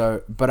 Alright, Yeah.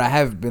 so... But I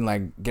have been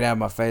like, get out of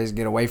my face,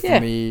 get away from Yeah.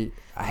 me.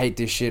 I hate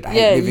this shit. I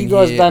Yeah, hate living you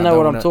guys here. don't I know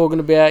what wanna- I'm talking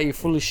about. You're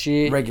full of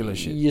shit. Regular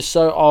shit. You're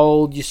so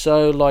old. You're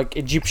so like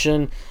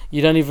Egyptian.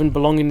 You don't even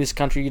belong in this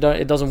country.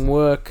 It doesn't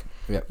work.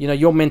 Yep. You know,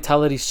 your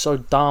mentality's so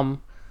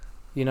dumb.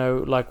 You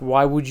know, like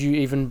why would you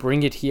even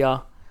bring it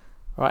here,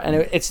 right? And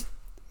it's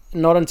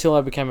not until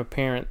I became a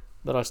parent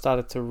that I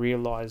started to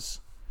realize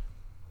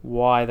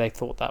why they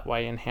thought that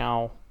way and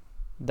how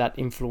that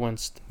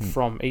influenced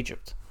from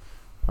Egypt,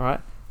 all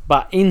right?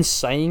 But in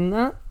saying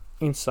that,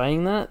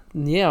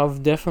 yeah,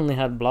 I've definitely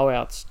had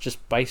blowouts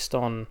just based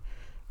on...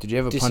 Did you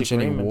ever punch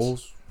any disagreements.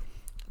 walls?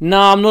 No,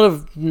 I'm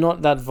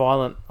not that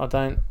violent. I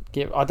don't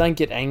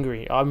get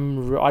angry. I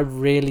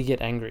rarely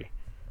get angry.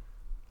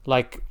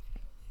 Like,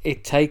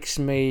 it takes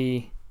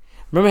me...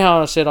 Remember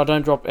how I said I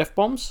don't drop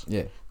F-bombs?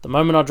 Yeah. The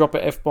moment I drop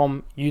an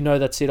F-bomb, you know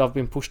that's it. I've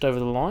been pushed over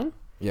the line.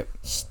 Yep.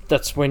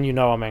 That's when you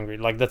know I'm angry.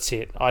 Like, that's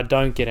it. I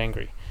don't get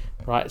angry,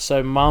 right?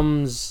 So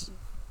mum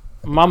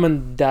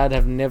and dad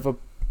have never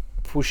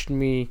pushed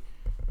me...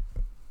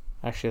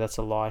 Actually, that's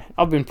a lie.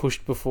 I've been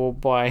pushed before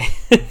by...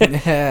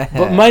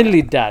 but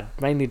mainly dad.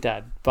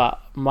 But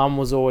mum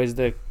was always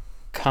the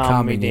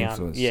calm me Calming down.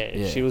 influence.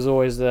 Yeah, she was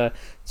always the...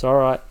 It's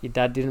alright, your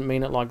dad didn't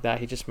mean it like that.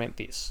 He just meant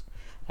this.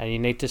 And you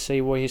need to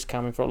see where he's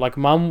coming from. Like,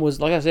 mum was...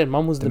 Like I said,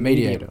 mum was the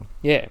mediator.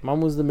 Yeah,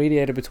 mum was the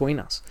mediator between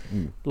us.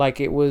 Mm. Like,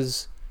 it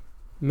was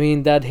me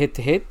and dad head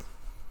to head.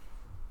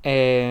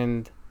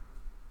 And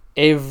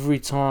every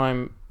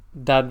time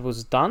dad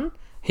was done,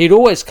 he'd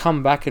always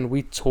come back and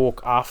we'd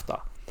talk after.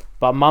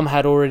 But mum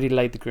had already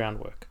laid the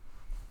groundwork.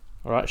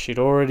 Alright, she'd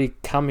already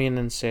come in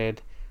and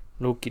said,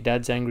 look, your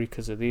dad's angry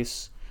because of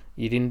this.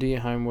 You didn't do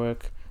your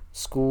homework.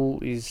 School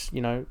is,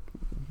 you know,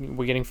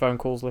 we're getting phone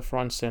calls left,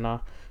 right and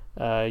centre.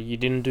 You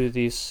didn't do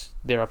this.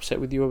 They're upset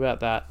with you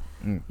about that.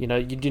 Mm. You know,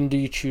 you didn't do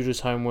your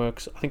tutors'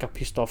 homeworks. I think I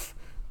pissed off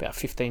about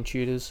 15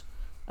 tutors.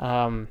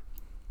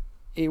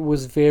 It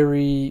was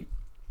very...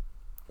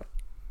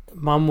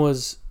 Mum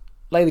was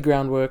lay the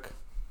groundwork,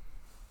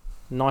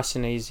 nice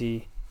and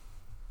easy.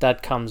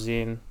 Dad comes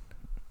in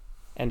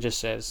and just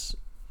says,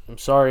 I'm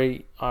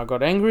sorry I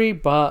got angry,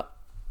 but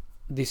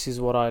this is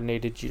what I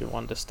needed you to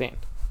understand.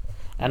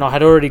 And I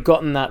had already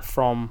gotten that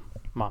from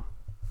mum.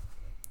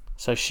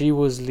 So she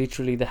was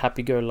literally the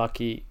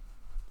happy-go-lucky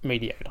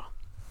mediator.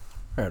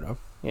 Fair enough.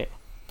 Yeah.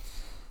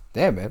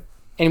 Damn, man.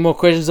 Any more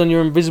questions on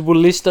your invisible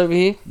list over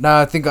here? No,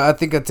 I think I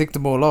ticked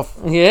them all off.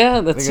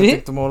 Yeah, that's I it.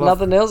 ticked them all off.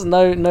 Nothing else?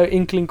 No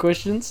inkling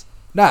questions?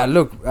 Nah,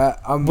 look,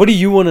 What do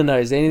you want to know?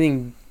 Is there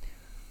anything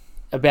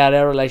about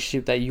our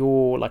relationship that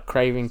you're like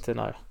craving to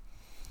know?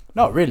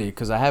 Not really,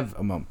 because I have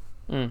a mum.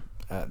 Mm.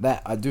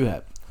 That I do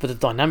have. But the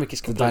dynamic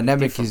is The completely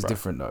dynamic different, is bro.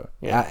 different, though.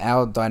 Yeah.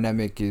 Our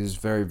dynamic is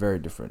very, very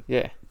different.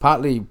 Yeah.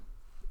 Partly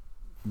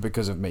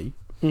because of me,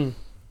 Mm.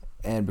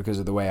 and because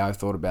of the way I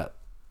thought about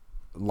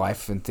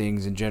life and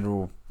things in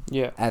general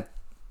Yeah.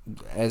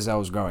 as I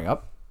was growing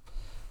up.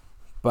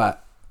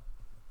 But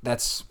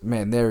there's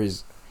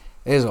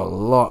a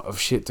lot of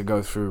shit to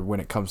go through when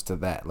it comes to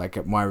that, like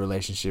at my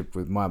relationship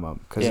with my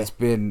mum, because it's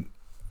been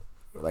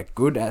like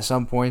good at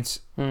some points.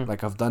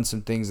 Like I've done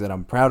some things that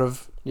I'm proud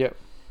of. Yep.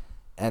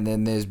 And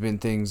then there's been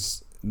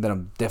things that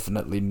I'm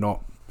definitely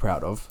not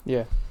proud of.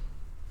 Yeah.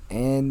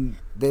 And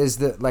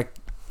there's like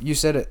you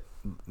said it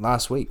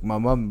last week, my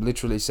mum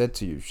literally said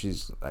to you,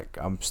 she's like,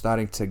 I'm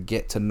starting to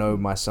get to know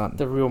my son.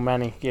 The real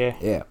Manny, yeah.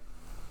 Yeah.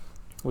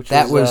 Which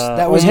that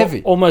was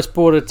heavy. Almost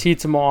brought a tear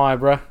to my eye,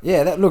 bro.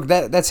 Yeah,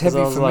 that's heavy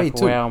I was for like, me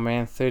too. Wow,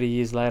 man, 30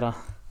 years later.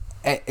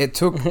 It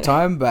took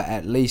time, but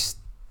at least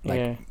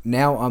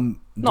now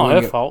I'm not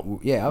her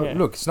fault. Yeah,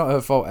 look, it's not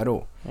her fault at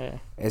all. Yeah,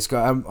 it's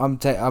got.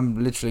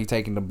 I'm literally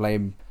taking the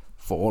blame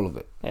for all of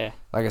it. Yeah,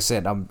 like I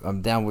said,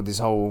 I'm down with this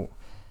whole.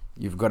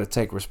 You've got to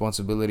take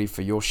responsibility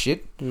for your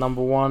shit.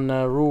 Number one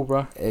rule,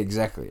 bro.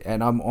 Exactly,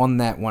 and I'm on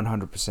that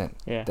 100%.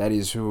 Yeah, that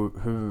is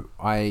who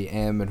I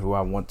am and who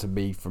I want to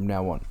be from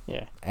now on.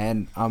 Yeah,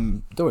 and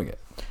I'm doing it.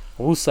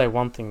 I will say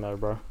one thing though,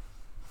 bro.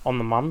 On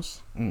the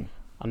mums,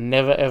 I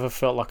never ever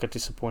felt like I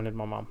disappointed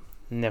my mum.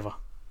 Never.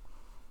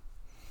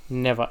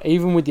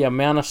 Even with the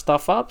amount of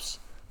stuff ups,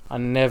 I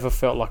never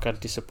felt like I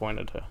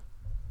disappointed her.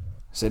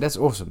 See, that's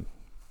awesome.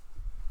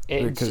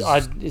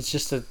 It's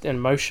just an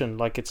emotion.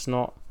 Like, it's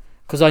not...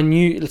 Because I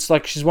knew... It's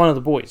like she's one of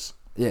the boys.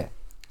 Yeah.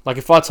 Like,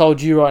 if I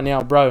told you right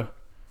now, bro,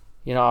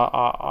 you know,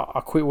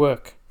 I quit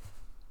work,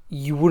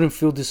 you wouldn't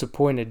feel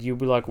disappointed. You'd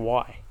be like,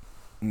 why?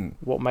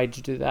 What made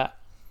you do that?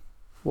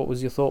 What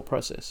was your thought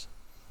process?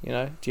 You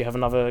know, do you have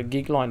another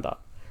gig lined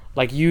up?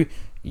 Like, you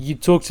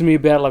talk to me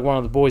about it like one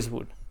of the boys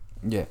would.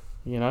 Yeah.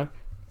 You know?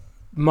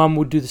 Mum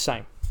would do the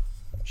same.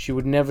 She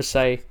would never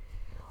say,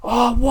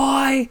 oh,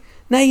 why?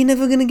 Now you're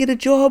never going to get a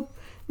job?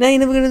 Now you're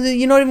never going to...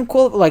 You're not even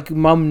qualified. Like,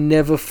 Mum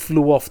never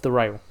flew off the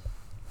rail.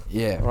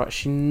 Yeah. Right?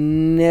 She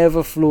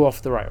never flew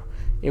off the rail.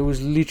 It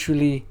was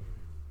literally,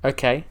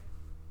 okay,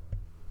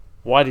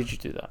 why did you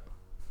do that?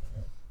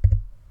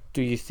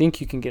 Do you think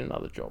you can get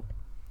another job?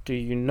 Do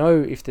you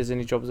know if there's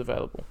any jobs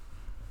available?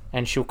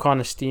 And she'll kind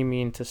of steer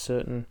me into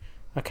certain...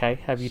 Okay,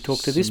 have you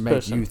talked to this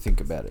person? She made you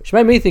think about it. She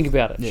made me think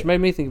about it. Yeah. She made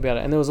me think about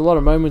it. And there was a lot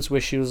of moments where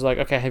she was like,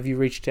 okay, have you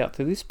reached out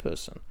to this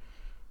person?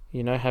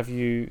 You know, have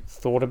you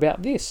thought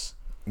about this?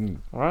 All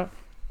right?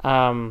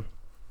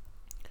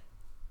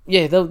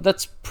 Yeah,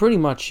 that's pretty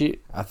much it.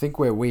 I think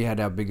where we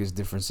had our biggest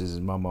differences is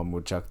my mum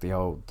would chuck the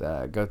old,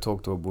 go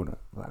talk to a Buna.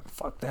 Like,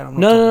 fuck that. I'm not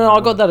No, I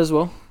got that as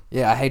well.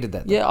 Yeah, I hated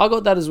that. Yeah, I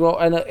got that as well.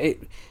 And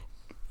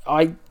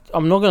I'm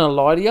not going to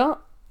lie to you.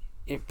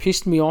 It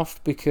pissed me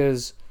off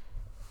because...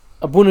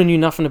 Abuna knew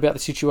nothing about the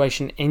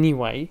situation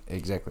anyway.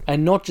 Exactly.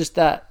 And not just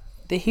that,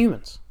 they're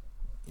humans.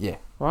 Yeah.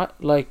 Right?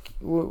 Like,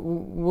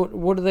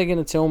 what are they going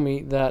to tell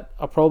me that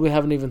I probably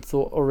haven't even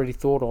already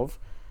thought of,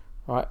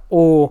 right?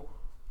 Or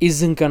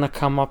isn't going to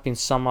come up in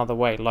some other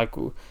way? Like,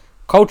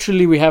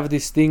 culturally, we have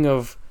this thing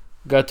of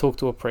go talk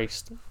to a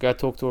priest, go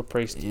talk to a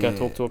priest, go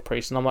talk to a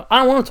priest. And I'm like, I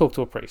don't want to talk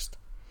to a priest.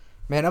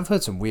 Man, I've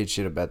heard some weird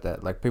shit about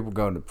that. Like, people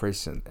going to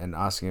priests and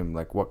asking him,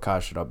 like, what car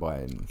should I buy?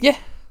 And yeah.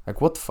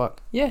 Like, what the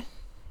fuck? Yeah.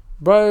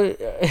 Bro,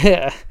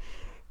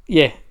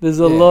 yeah, there's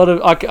a lot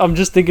of... I'm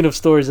just thinking of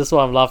stories, that's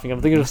why I'm laughing. I'm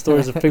thinking of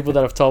stories of people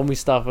that have told me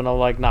stuff, and I'm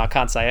like, nah, I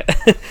can't say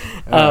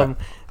it.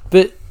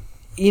 But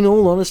in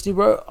all honesty,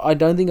 bro, I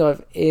don't think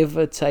I've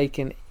ever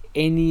taken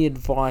any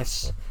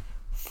advice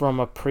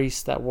from a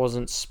priest that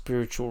wasn't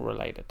spiritual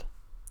related.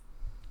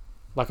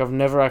 Like, I've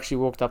never actually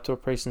walked up to a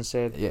priest and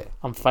said,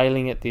 I'm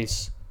failing at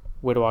this,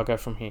 where do I go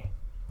from here?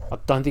 I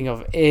don't think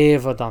I've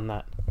ever done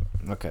that.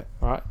 Okay.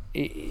 Right?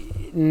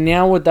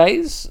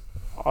 Nowadays...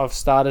 I've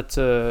started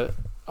to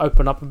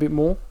open up a bit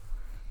more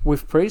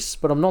with priests,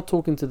 but I'm not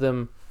talking to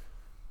them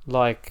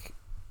like,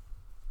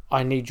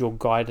 I need your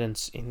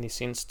guidance in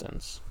this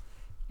instance.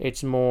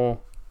 It's more,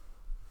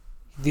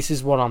 this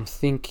is what I'm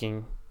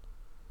thinking,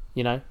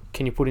 you know,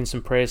 can you put in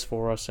some prayers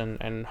for us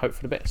and hope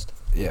for the best?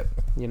 Yeah.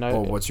 You know?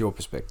 Or what's your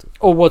perspective?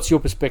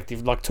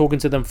 Like talking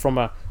to them from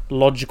a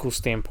logical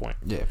standpoint.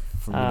 Yeah,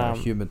 from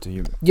human to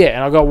human. Yeah,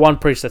 and I've got one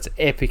priest that's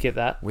epic at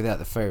that. Without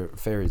the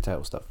fairy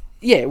tale stuff.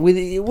 Yeah, with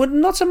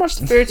not so much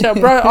the fairy tale,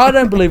 bro. I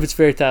don't believe it's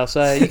fairy tale,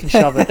 so you can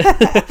shove it.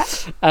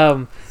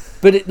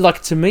 But it,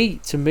 like to me,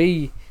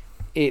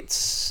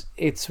 it's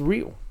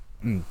real.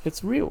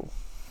 It's real,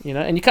 you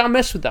know, and you can't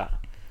mess with that.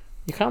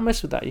 You can't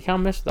mess with that.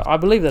 I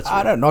believe that's real.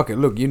 I don't knock it.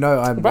 Look, you know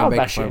I'm making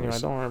bash you anyway.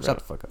 Don't worry about Shut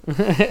the fuck up.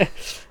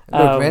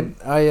 Look, man,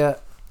 I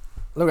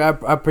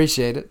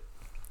appreciate it.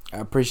 I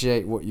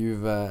appreciate what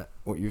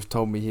you've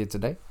told me here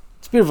today.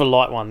 It's a bit of a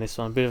light one, this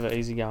one, a bit of an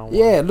easygoing one.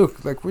 Yeah,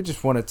 look, like we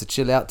just wanted to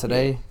chill out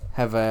today. Yeah.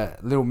 Have a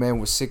little man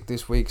was sick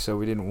this week, so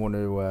we didn't want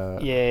to.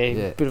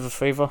 Bit of a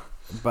fever,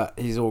 but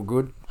he's all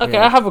good. Okay,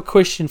 I have a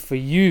question for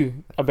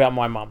you about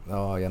my mum.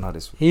 Oh, yeah, not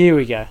this one. Here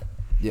we go.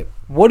 Yep.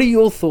 What are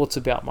your thoughts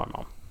about my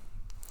mum?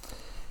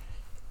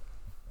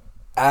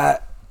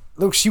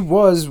 Look, she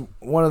was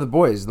one of the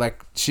boys.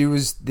 Like, she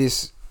was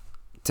this.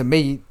 To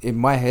me, in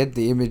my head,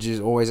 the image is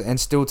always, and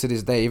still to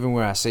this day, even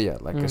when I see her,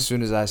 like as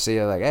soon as I see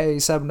her, like, hey,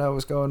 Sabna,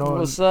 what's going on?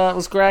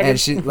 What's cracking? And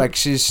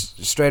she's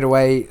straight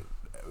away,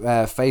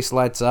 face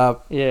lights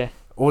up. Yeah.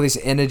 All this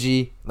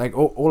energy, like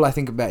all I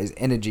think about is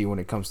energy when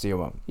it comes to your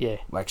mum. Yeah.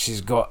 Like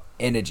she's got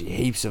energy,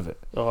 heaps of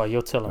it. Oh,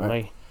 you're telling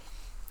me.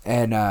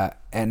 And that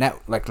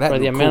like that. Bro,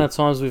 the amount of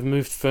times we've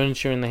moved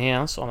furniture in the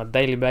house on a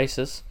daily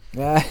basis.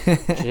 Yeah.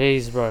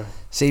 Jeez, bro.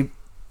 See.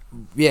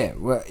 Yeah,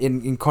 well,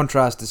 in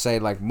contrast to say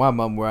like my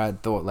mum, where I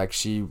thought like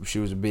she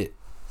was a bit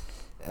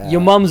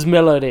Your mum's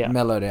mellowed out.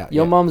 Mellowed out.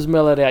 Your mum's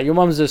mellowed out. Your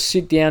mum's just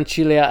sit down,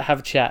 chill out, have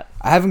a chat.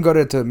 I haven't got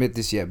her to admit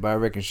this yet, but I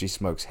reckon she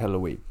smokes hella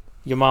weed.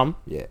 Your mum?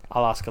 Yeah.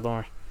 I'll ask her, don't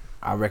worry.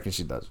 I reckon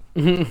she does.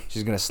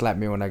 She's gonna slap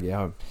me when I get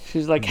home.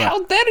 She's like,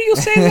 how dare you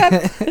say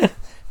that?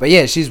 But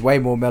yeah, she's way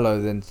more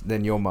mellow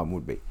than your mum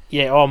would be.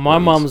 Yeah, oh, my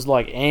mum's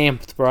like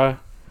amped, bro.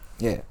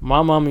 Yeah.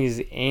 My mum is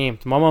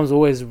amped. My mum's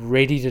always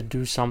ready to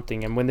do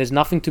something. And when there's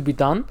nothing to be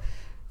done,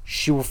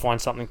 she will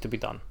find something to be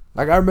done.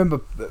 Like, I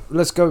remember,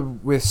 let's go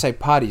with, say,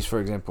 parties, for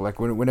example. Like,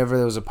 whenever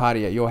there was a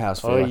party at your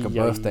house for, like, a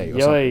birthday or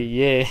something.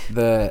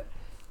 Yeah.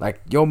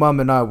 Like, your mum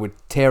and I would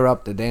tear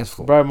up the dance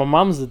floor. Bro, my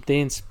mum's a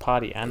dance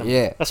party animal.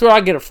 Yeah. That's where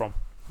I get it from.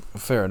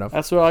 Fair enough.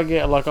 That's where I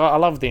get, like, I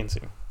love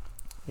dancing.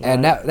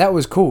 And that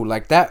was cool.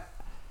 Like, that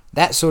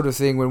sort of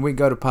thing, when we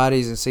go to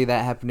parties and see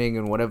that happening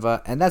and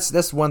whatever. And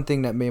that's one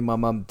thing that me and my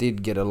mum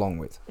did get along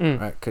with.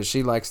 Right? Because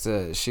she likes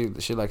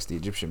she likes the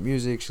Egyptian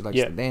music. She likes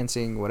the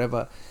dancing,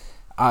 whatever.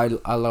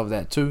 I love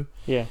that too.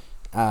 Yeah.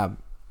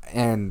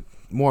 And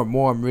more and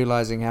more I'm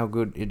realizing how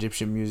good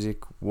Egyptian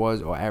music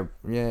was,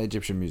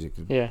 Egyptian music.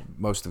 Yeah.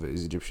 Most of it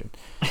is Egyptian.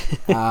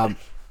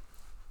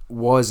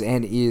 Was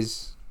and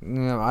is.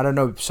 I don't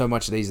know so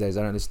much these days.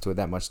 I don't listen to it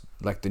that much,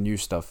 like the new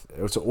stuff.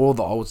 It's all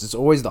the old. It's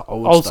always the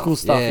old school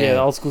stuff. Yeah,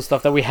 the old school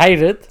stuff that we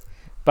hated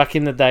back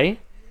in the day.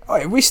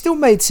 Oh, we still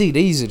made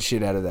CDs and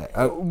shit out of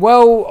that.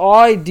 Well,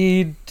 I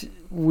did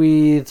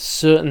with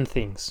certain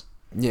things.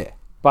 Yeah.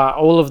 But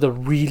all of the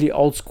really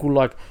old school,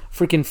 like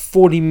freaking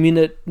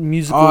 40-minute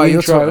musical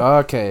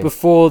intro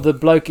before the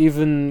bloke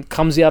even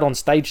comes out on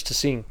stage to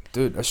sing.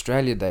 Dude,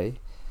 Australia Day,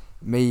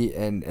 me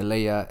and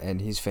Elia and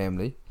his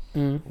family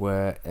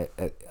were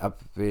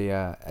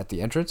at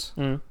the entrance.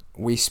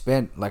 We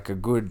spent like a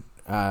good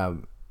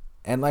and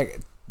like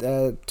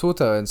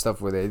Toto and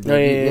stuff were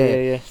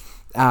there.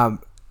 Yeah.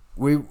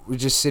 We were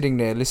just sitting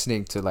there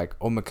listening to like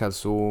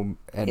Kalsoum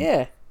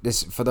and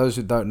this, for those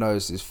who don't know,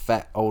 is this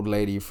fat old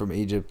lady from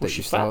Egypt that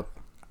she's fat.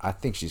 I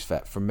think she's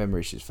fat. From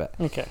memory, she's fat.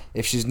 Okay.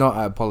 If she's not,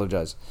 I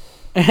apologize.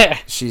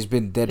 She's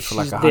been dead for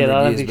like 100 years.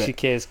 I don't think she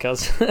cares,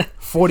 cuz.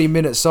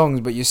 40-minute songs,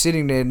 but you're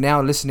sitting there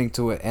now listening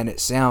to it, and it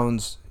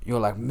sounds. You're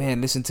like, man,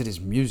 listen to this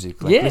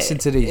music. Like, listen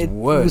to these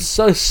words. It was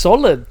so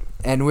solid.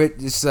 And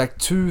it's like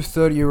two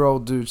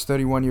 30-year-old dudes,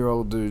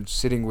 31-year-old dudes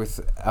sitting with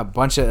a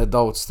bunch of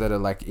adults that are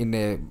like in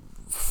their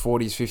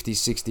 40s, 50s,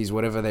 60s,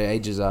 whatever their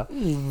ages are.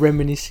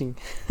 Reminiscing.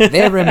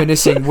 They're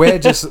reminiscing. We're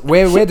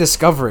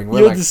discovering. We're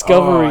You're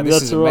discovering.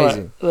 This is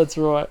amazing. That's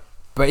right.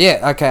 But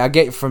yeah, okay, I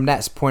get from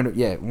that point of,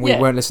 we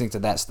weren't listening to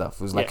that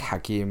stuff. It was like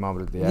Hakim,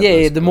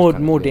 the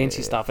more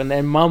dancey stuff. And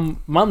then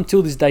mum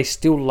till this day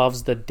still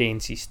loves the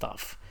dancey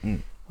stuff.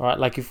 Right?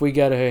 Like if we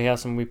go to her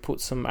house and we put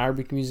some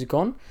Arabic music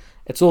on,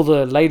 it's all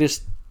the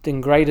latest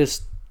and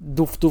greatest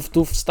doof doof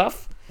doof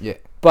stuff. Yeah.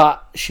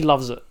 But she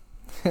loves it.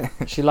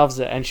 She loves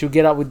it, and she'll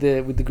get up with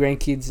the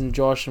grandkids and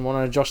Josh, and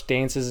one of Josh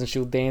dances, and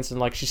she'll dance, and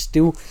like she's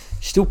still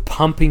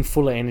pumping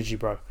full of energy,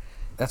 bro.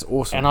 That's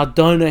awesome. And I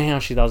don't know how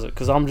she does it,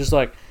 because I'm just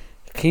like,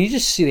 can you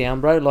just sit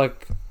down, bro?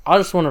 Like, I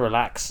just want to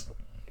relax,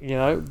 you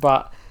know.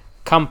 But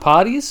come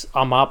parties,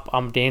 I'm up,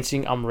 I'm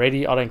dancing, I'm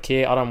ready. I don't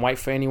care. I don't wait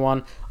for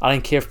anyone. I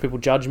don't care if people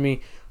judge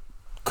me.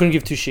 Couldn't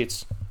give two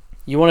shits.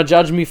 You want to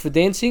judge me for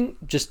dancing?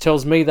 Just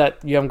tells me that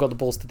you haven't got the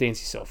balls to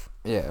dance yourself.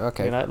 Yeah,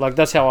 okay. You know, like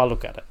that's how I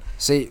look at it.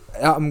 See,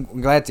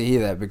 I'm glad to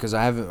hear that, because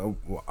I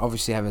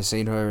obviously haven't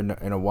seen her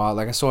in a while.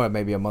 Like I saw her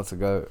maybe a month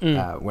ago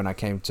when I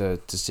came to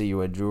see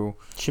you at Jewel.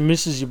 She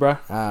misses you, bro.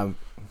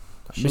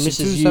 She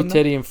misses you, something?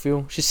 Teddy, and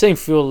Phil. She's seen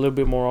Phil a little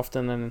bit more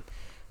often than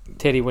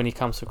Teddy when he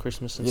comes for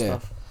Christmas and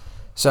stuff.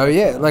 So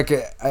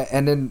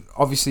and then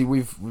obviously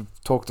we've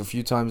talked a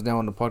few times now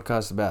on the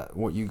podcast about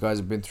what you guys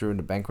have been through in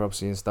the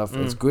bankruptcy and stuff.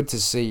 It's good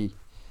to see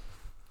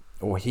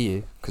or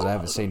hear, because I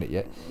haven't seen it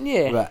yet.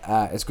 Yeah.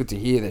 But it's good to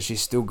hear that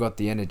she's still got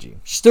the energy.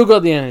 She's still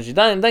got the energy.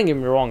 Don't get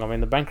me wrong. I mean,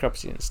 the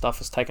bankruptcy and stuff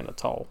has taken a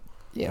toll.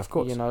 Yeah, of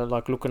course. You know,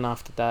 like looking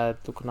after dad,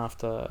 looking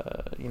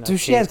after, Dude,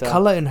 she has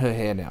colour in her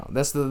hair now.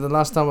 That's the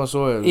last time I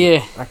saw her.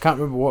 Yeah. I can't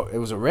remember what. It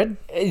was a red?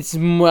 It's a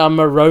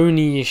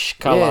maroony-ish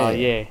colour,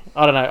 yeah.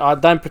 I don't know. I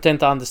don't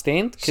pretend to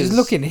understand. She's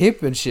looking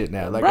hip and shit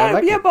now. Like, I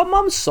like it. But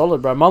mum's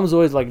solid, bro. Mum's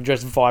always, like,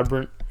 dressed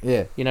vibrant.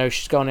 Yeah. You know,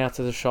 she's going out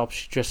to the shop.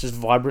 She dresses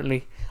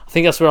vibrantly. I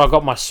think that's where I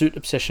got my suit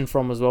obsession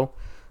from as well.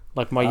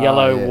 Like, my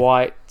yellow,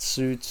 white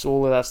suits,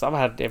 all of that stuff. I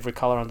had every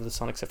colour under the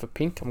sun except for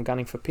pink. I'm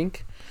gunning for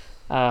pink.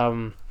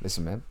 Listen,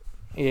 man.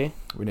 Yeah.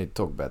 We need to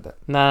talk about that.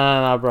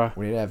 No, bro.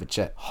 We need to have a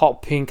chat.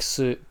 Hot pink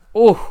suit.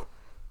 Oh,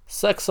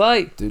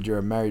 sexy. Dude, you're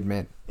a married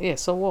man. Yeah,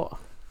 so what?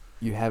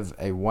 You have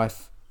a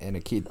wife and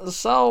a kid.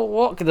 So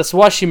what? That's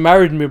why she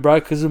married me, bro,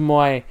 because of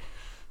my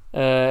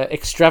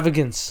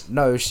extravagance.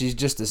 No, she's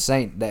just a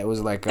saint that was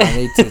like, I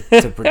need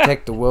to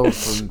protect the world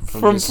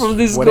from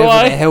this whatever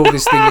guy. the hell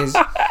this thing is.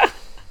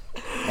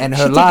 And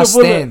her last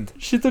stand.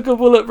 She took a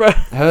bullet, bro.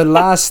 Her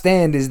last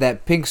stand is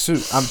that pink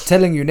suit. I'm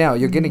telling you now,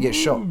 you're gonna get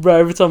shot, bro.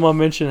 Every time I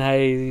mention,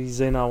 hey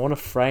Zena, I want to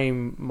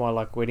frame my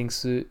like wedding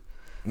suit,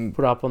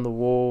 put it up on the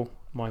wall.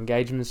 My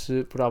engagement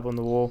suit, put it up on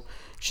the wall.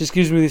 She just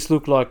gives me this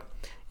look like,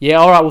 yeah,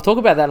 all right, we'll talk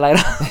about that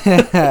later.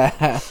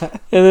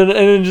 and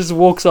then just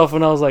walks off,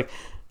 and I was like,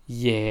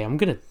 yeah, I'm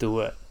gonna do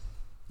it.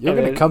 You're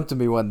going to come to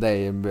me one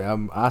day and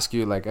ask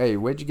you, like, hey,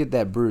 where'd you get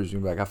that bruise?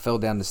 You're like, I fell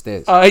down the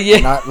stairs. Oh, yeah.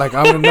 And I'm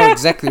going to know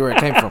exactly where it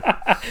came from.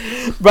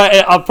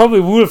 But I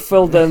probably would have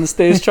fell down the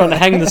stairs trying to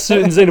hang the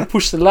suit instead of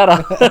push the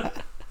ladder.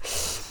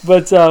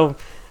 But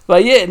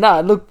yeah,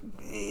 nah, look,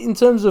 in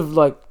terms of,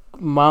 like,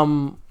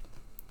 mum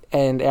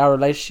and our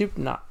relationship,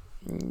 nah.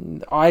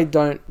 I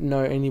don't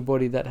know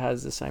anybody that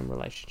has the same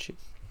relationship.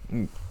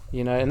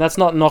 You know, and that's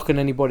not knocking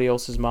anybody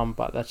else's mum,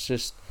 but it's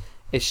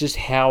just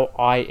how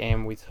I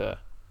am with her.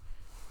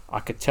 I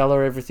could tell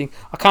her everything.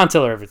 I can't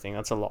tell her everything.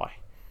 That's a lie.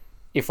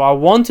 If I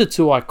wanted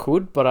to, I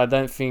could, but I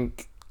don't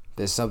think...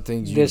 There's some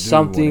things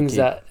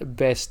that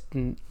best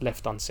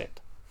left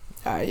unsaid.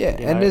 Yeah, you and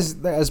know?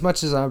 there's as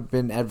much as I've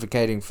been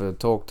advocating for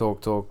talk,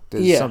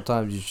 there's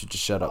sometimes you should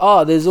just shut up.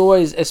 Oh, there's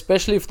always,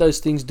 especially if those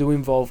things do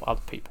involve other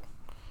people,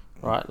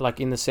 right? Like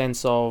in the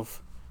sense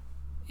of,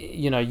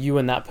 you know, you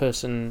and that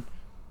person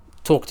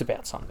talked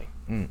about something,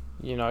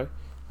 you know.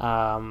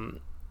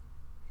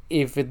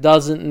 If it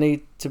doesn't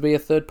need to be a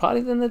third party,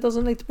 then there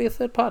doesn't need to be a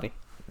third party.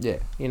 Yeah.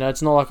 You know,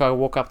 it's not like I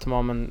walk up to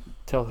mum and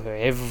tell her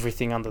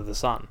everything under the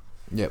sun.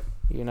 Yep.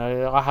 You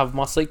know, I have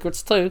my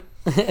secrets too.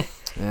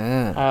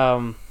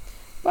 Yeah.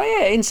 But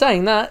yeah, in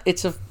saying that,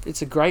 it's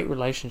a great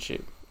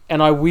relationship.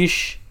 And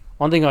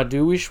one thing I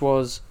do wish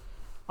was,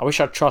 I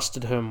wish I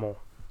trusted her more.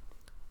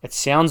 It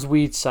sounds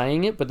weird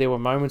saying it, but there were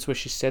moments where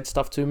she said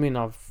stuff to me and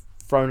I've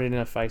thrown it in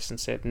her face and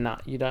said, nah,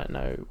 you don't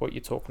know what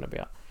you're talking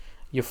about.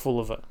 You're full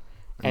of it.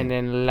 And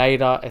then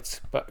later it's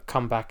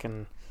come back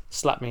and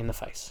slapped me in the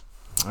face.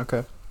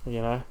 Okay.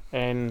 You know,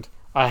 and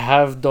I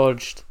have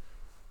dodged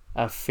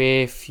a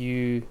fair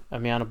few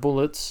amount of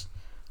bullets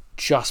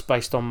just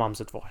based on mum's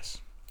advice.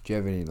 Do you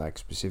have any like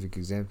specific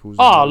examples?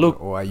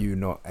 Look, or are you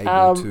not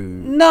able to?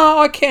 No,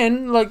 I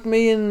can. Like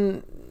me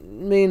and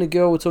a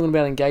girl were talking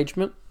about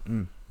engagement,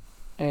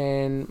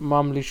 and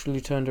mum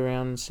literally turned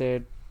around and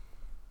said,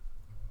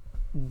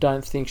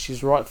 "Don't think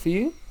she's right for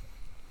you."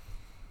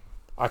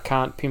 I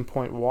can't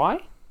pinpoint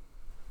why,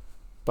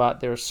 but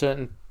there are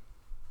certain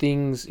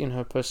things in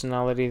her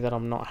personality that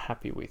I'm not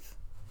happy with.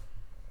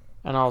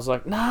 And I was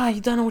like, nah,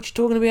 you don't know what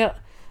you're talking about.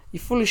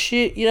 You're full of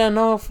shit. You don't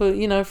know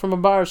from a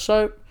bar of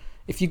soap.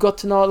 If you got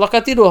to know, like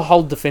I did a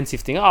whole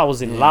defensive thing. I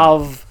was in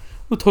love.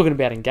 We were talking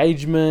about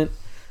engagement.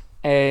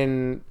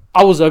 And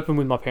I was open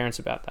with my parents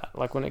about that.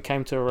 Like when it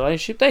came to a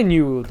relationship, they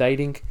knew we were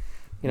dating.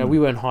 You know, we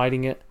weren't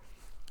hiding it.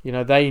 You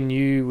know, they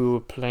knew we were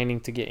planning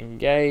to get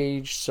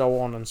engaged, so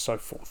on and so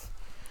forth.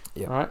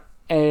 Yeah. Right?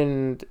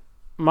 And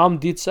mum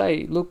did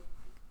say, look,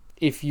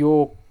 if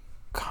you're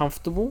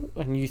comfortable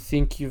and you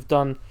think you've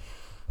done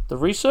the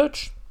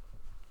research,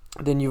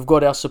 then you've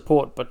got our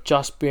support. But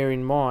just bear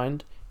in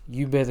mind,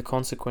 you bear the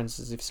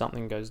consequences if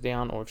something goes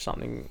down or if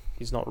something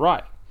is not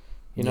right.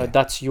 You know,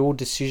 that's your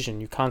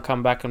decision. You can't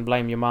come back and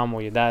blame your mum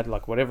or your dad,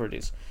 like whatever it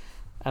is.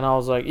 And I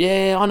was like,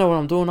 yeah, I know what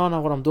I'm doing, blah,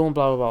 blah,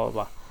 blah, blah,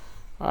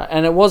 blah.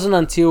 And it wasn't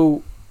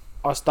until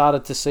I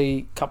started to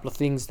see a couple of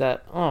things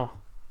that, hold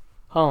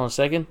on a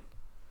second,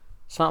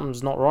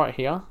 something's not right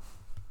here.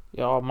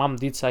 Yeah, mum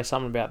did say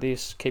something about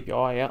this, keep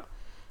your eye out.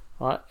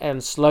 Right?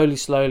 And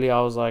slowly,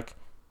 I was like,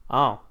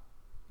 oh,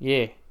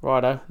 yeah,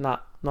 righto, nah,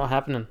 not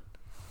happening.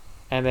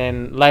 And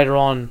then later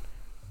on,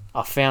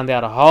 I found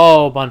out a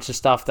whole bunch of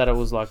stuff that it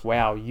was like,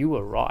 wow, you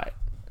were right.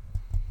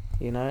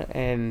 You know,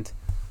 and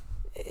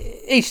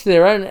each to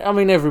their own. I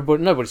mean,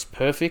 nobody's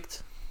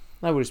perfect.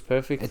 Nobody's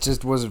perfect. It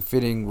just wasn't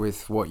fitting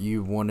with what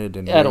you wanted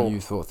and where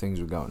you thought things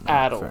were going.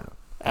 At all.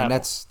 And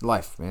that's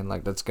life, man.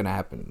 Like that's gonna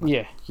happen.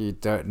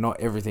 Like, not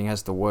everything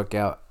has to work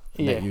out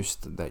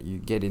that you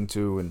get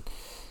into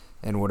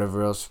and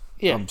whatever else.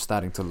 Yeah. I'm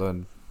starting to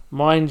learn.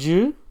 Mind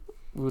you,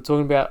 we were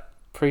talking about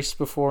priests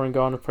before and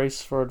going to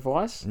priests for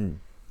advice.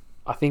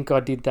 I think I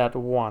did that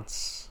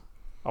once.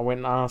 I went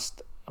and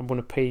asked I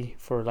want to pee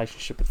for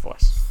relationship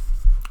advice.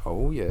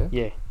 Oh yeah.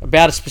 Yeah,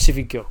 about a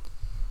specific girl.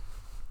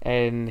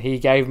 And he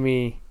gave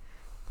me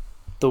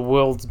the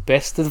world's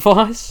best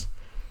advice.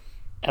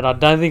 And I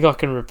don't think I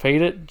can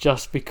repeat it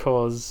just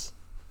because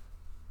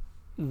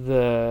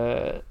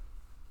the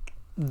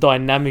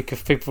dynamic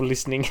of people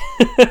listening.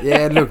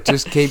 Yeah, look,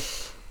 just keep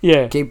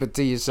it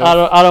to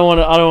yourself. I don't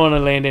want to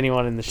land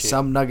anyone in the shit.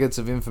 Some nuggets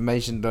of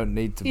information don't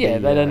need to be they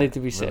don't need to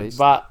be released. said.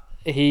 But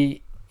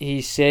he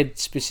said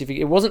specific.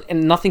 It wasn't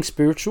nothing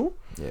spiritual.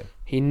 Yeah.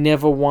 He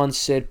never once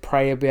said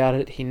pray about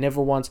it. He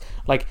never once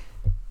like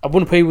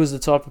Abuna P was the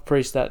type of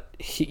priest that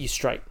hit you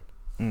straight.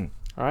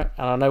 All right,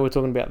 and I know we're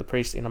talking about the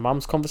priest in a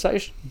mum's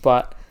conversation,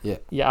 but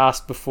you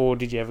asked before,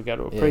 did you ever go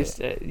to a priest?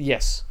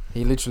 Yes.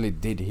 He literally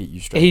did hit you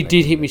straight. He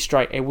did hit me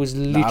straight. It was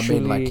literally... I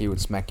mean, like he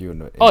would smack you in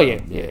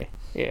the...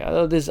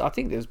 Yeah. I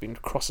think there's been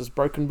crosses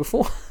broken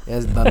before. He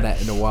hasn't done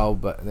that in a while,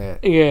 but...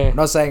 Yeah. I'm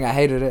not saying I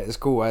hated it. It's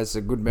cool. It's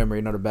a good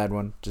memory, not a bad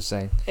one. Just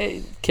saying.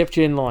 It kept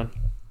you in line.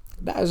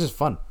 That was just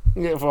fun.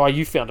 Yeah, well,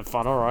 you found it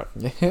fun, all right.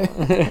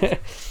 Yeah.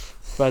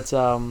 But,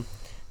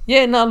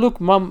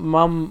 look,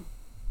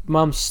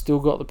 Mum's still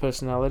got the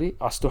personality.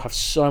 I still have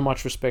so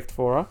much respect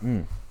for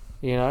her.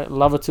 You know,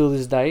 love her till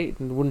this day.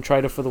 Wouldn't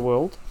trade her for the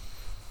world.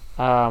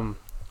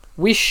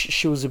 Wish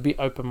she was a bit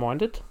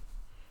open-minded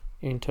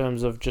in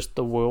terms of just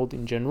the world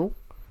in general.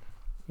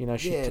 You know,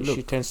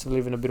 she tends to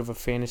live in a bit of a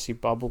fantasy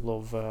bubble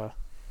of,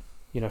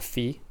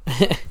 fear.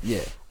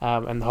 Yeah.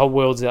 And the whole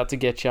world's out to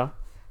get you.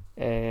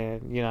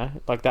 And, you know,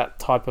 like that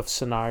type of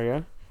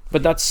scenario.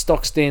 But that's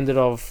stock standard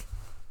of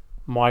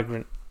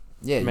migrant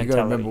mentality. You got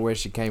to remember where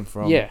she came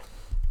from. Yeah.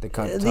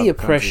 The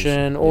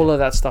oppression, all of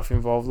that stuff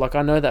involved. Like,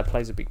 I know that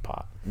plays a big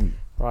part.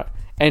 Right?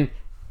 And,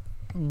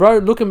 bro,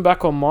 looking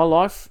back on my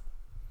life,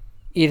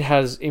 it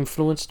has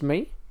influenced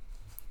me.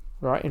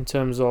 Right? In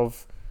terms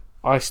of,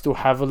 I still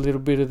have a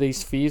little bit of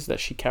these fears that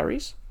she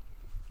carries.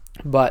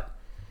 But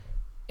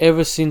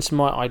ever since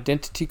my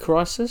identity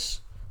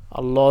crisis,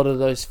 a lot of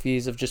those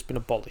fears have just been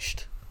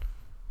abolished.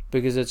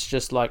 Because it's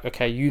just like,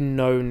 okay, you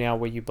know now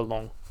where you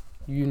belong.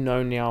 You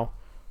know now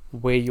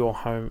where your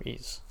home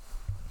is.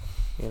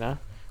 You know?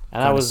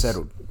 And I was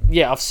settled.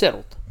 Yeah, I've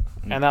settled.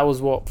 And that was,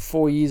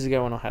 4 years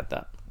ago when I had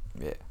that.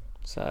 Yeah.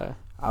 So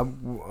I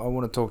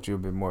want to talk to you a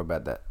bit more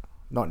about that.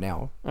 Not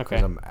now. Okay.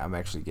 Because I'm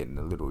actually getting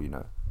a little,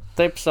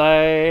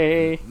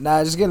 Tipsy.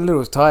 Nah, just getting a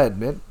little tired,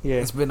 man. Yeah.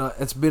 It's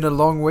been a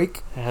long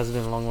week. It has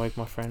been a long week,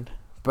 my friend.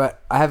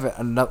 But I have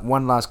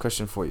one last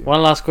question for you.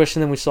 One last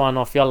question, then we sign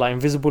off. Yalla,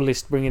 invisible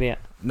list, bring it out.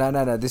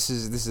 No. This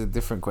is a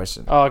different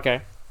question. Oh,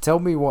 okay. Tell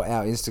me what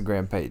our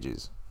Instagram page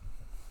is.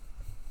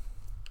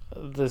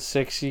 The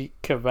Sexy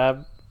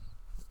Kebbab.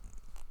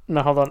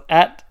 No, hold on.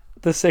 At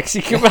The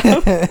Sexy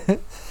Kebbab.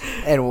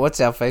 And what's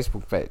our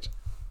Facebook page?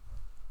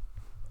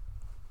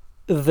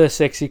 The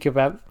Sexy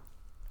Kebbab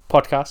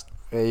Podcast.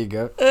 There you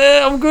go.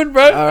 I'm good,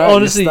 bro. Right,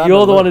 honestly,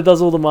 you're the one who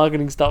does all the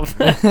marketing stuff.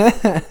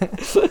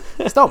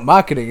 It's not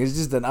marketing. It's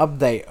just an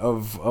update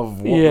of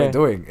what we're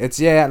doing. It's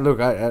look,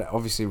 I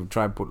obviously we'll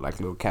try and put like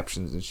little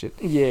captions and shit.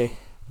 Yeah.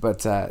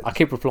 But I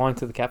keep replying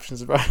to the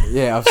captions, bro.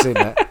 Yeah, I've seen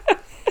that.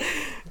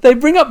 They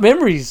bring up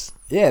memories.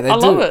 Yeah, I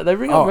love it. They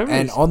bring up memories.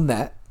 And on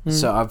that,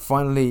 so I've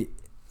finally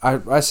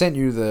I sent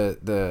you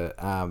the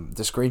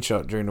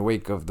screenshot during the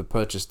week of the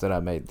purchase that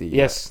I made.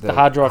 The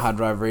hard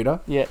drive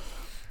reader. Yeah.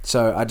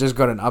 So I just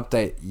got an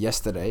update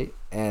yesterday,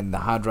 and the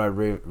hard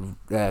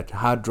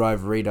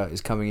drive reader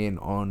is coming in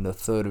on the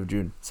 3rd of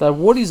June. So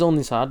what is on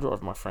this hard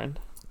drive, my friend?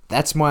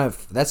 That's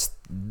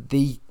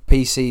the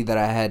PC that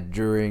I had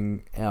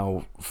during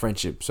our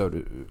friendship.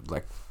 So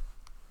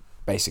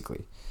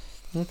basically.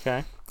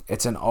 Okay.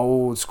 It's an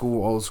old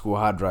school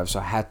hard drive, so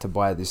I had to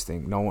buy this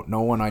thing.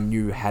 No one I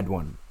knew had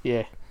one.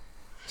 Yeah.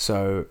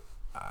 So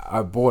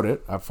I bought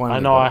it. I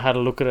know. I had a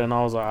look at it and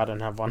I was like, I don't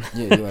have one.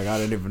 Yeah, you're like, I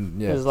don't even.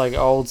 Yeah. It's like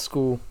old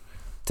school.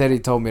 Teddy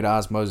told me to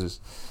ask Moses.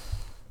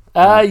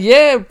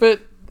 Yeah, but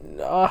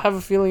I have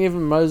a feeling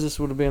even Moses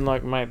would have been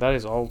like, mate, that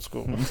is old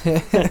school.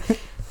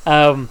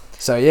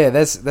 So yeah,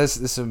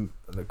 there's some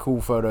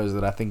cool photos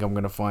that I think I'm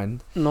gonna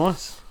find.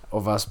 Nice.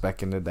 Of us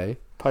back in the day.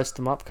 Post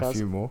them up, cuz. A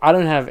few more. I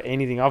don't have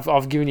anything.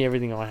 I've given you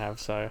everything I have,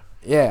 so.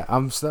 Yeah,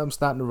 I'm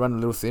starting to run a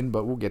little thin,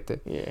 but we'll get there.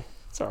 Yeah,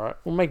 it's alright.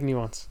 We'll make new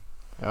ones.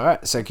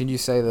 Alright, so can you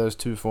say those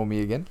two for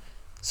me again?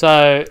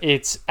 So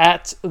it's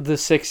at The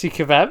Sexy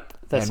Kebbab.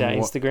 That's our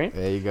Instagram.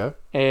 There you go.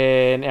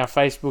 And our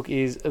Facebook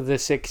is The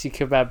Sexy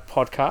Kebbab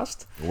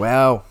Podcast.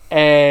 Wow.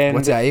 And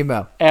what's our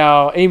email?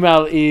 Our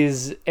email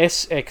is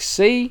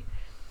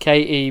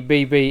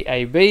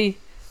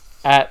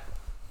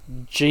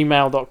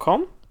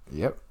sxckebbab@gmail.com.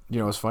 Yep. You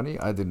know what's funny?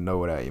 I didn't know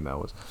what our email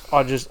was.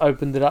 I just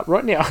opened it up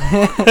right now.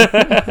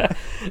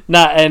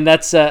 And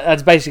that's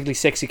basically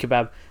Sexy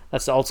Kebbab.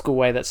 That's the old school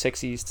way that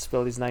Sexy used to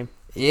spell his name.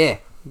 Yeah.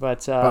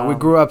 But we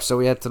grew up, so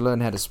we had to learn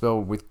how to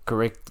spell with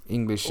correct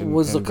English and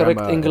the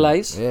correct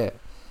English. Yeah.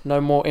 No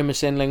more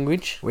MSN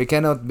language. We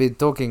cannot be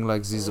talking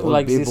like these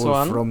old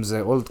people from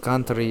the old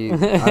country.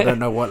 I don't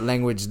know what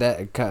language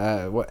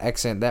what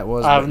accent that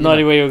was. I have no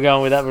idea where you were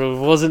going with that, but it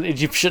wasn't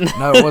Egyptian.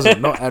 No, it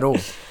wasn't. Not at all.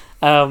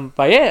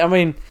 But yeah, I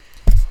mean,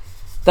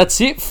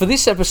 that's it for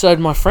this episode,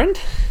 my friend.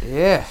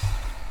 Yeah.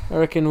 I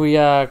reckon we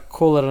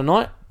call it a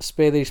night.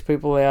 Spare these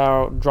people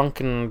our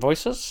drunken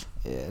voices.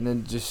 Yeah, and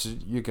then just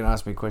you can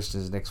ask me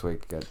questions next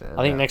week. I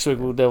think next week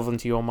we'll delve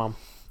into your mum.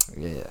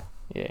 Yeah.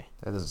 Yeah.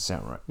 That doesn't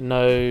sound right.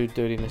 No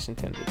dirtiness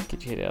intended.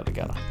 Get your head out of the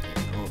gutter.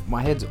 Well,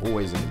 my head's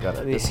always in the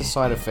gutter. It's a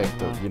side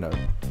effect of,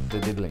 the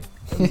diddling.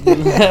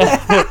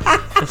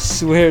 I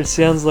swear it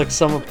sounds like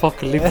some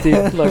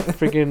apocalyptic, like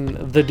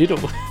freaking The Diddle.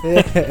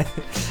 Yeah.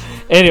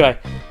 Anyway,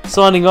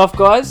 signing off,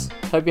 guys.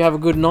 Hope you have a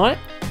good night.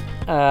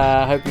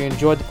 Hope you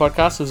enjoyed the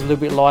podcast. It was a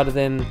little bit lighter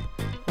than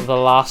the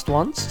last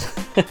ones.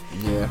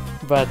 Yeah.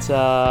 But,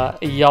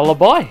 yalla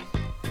bye.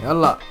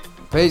 Yalla.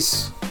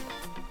 Peace.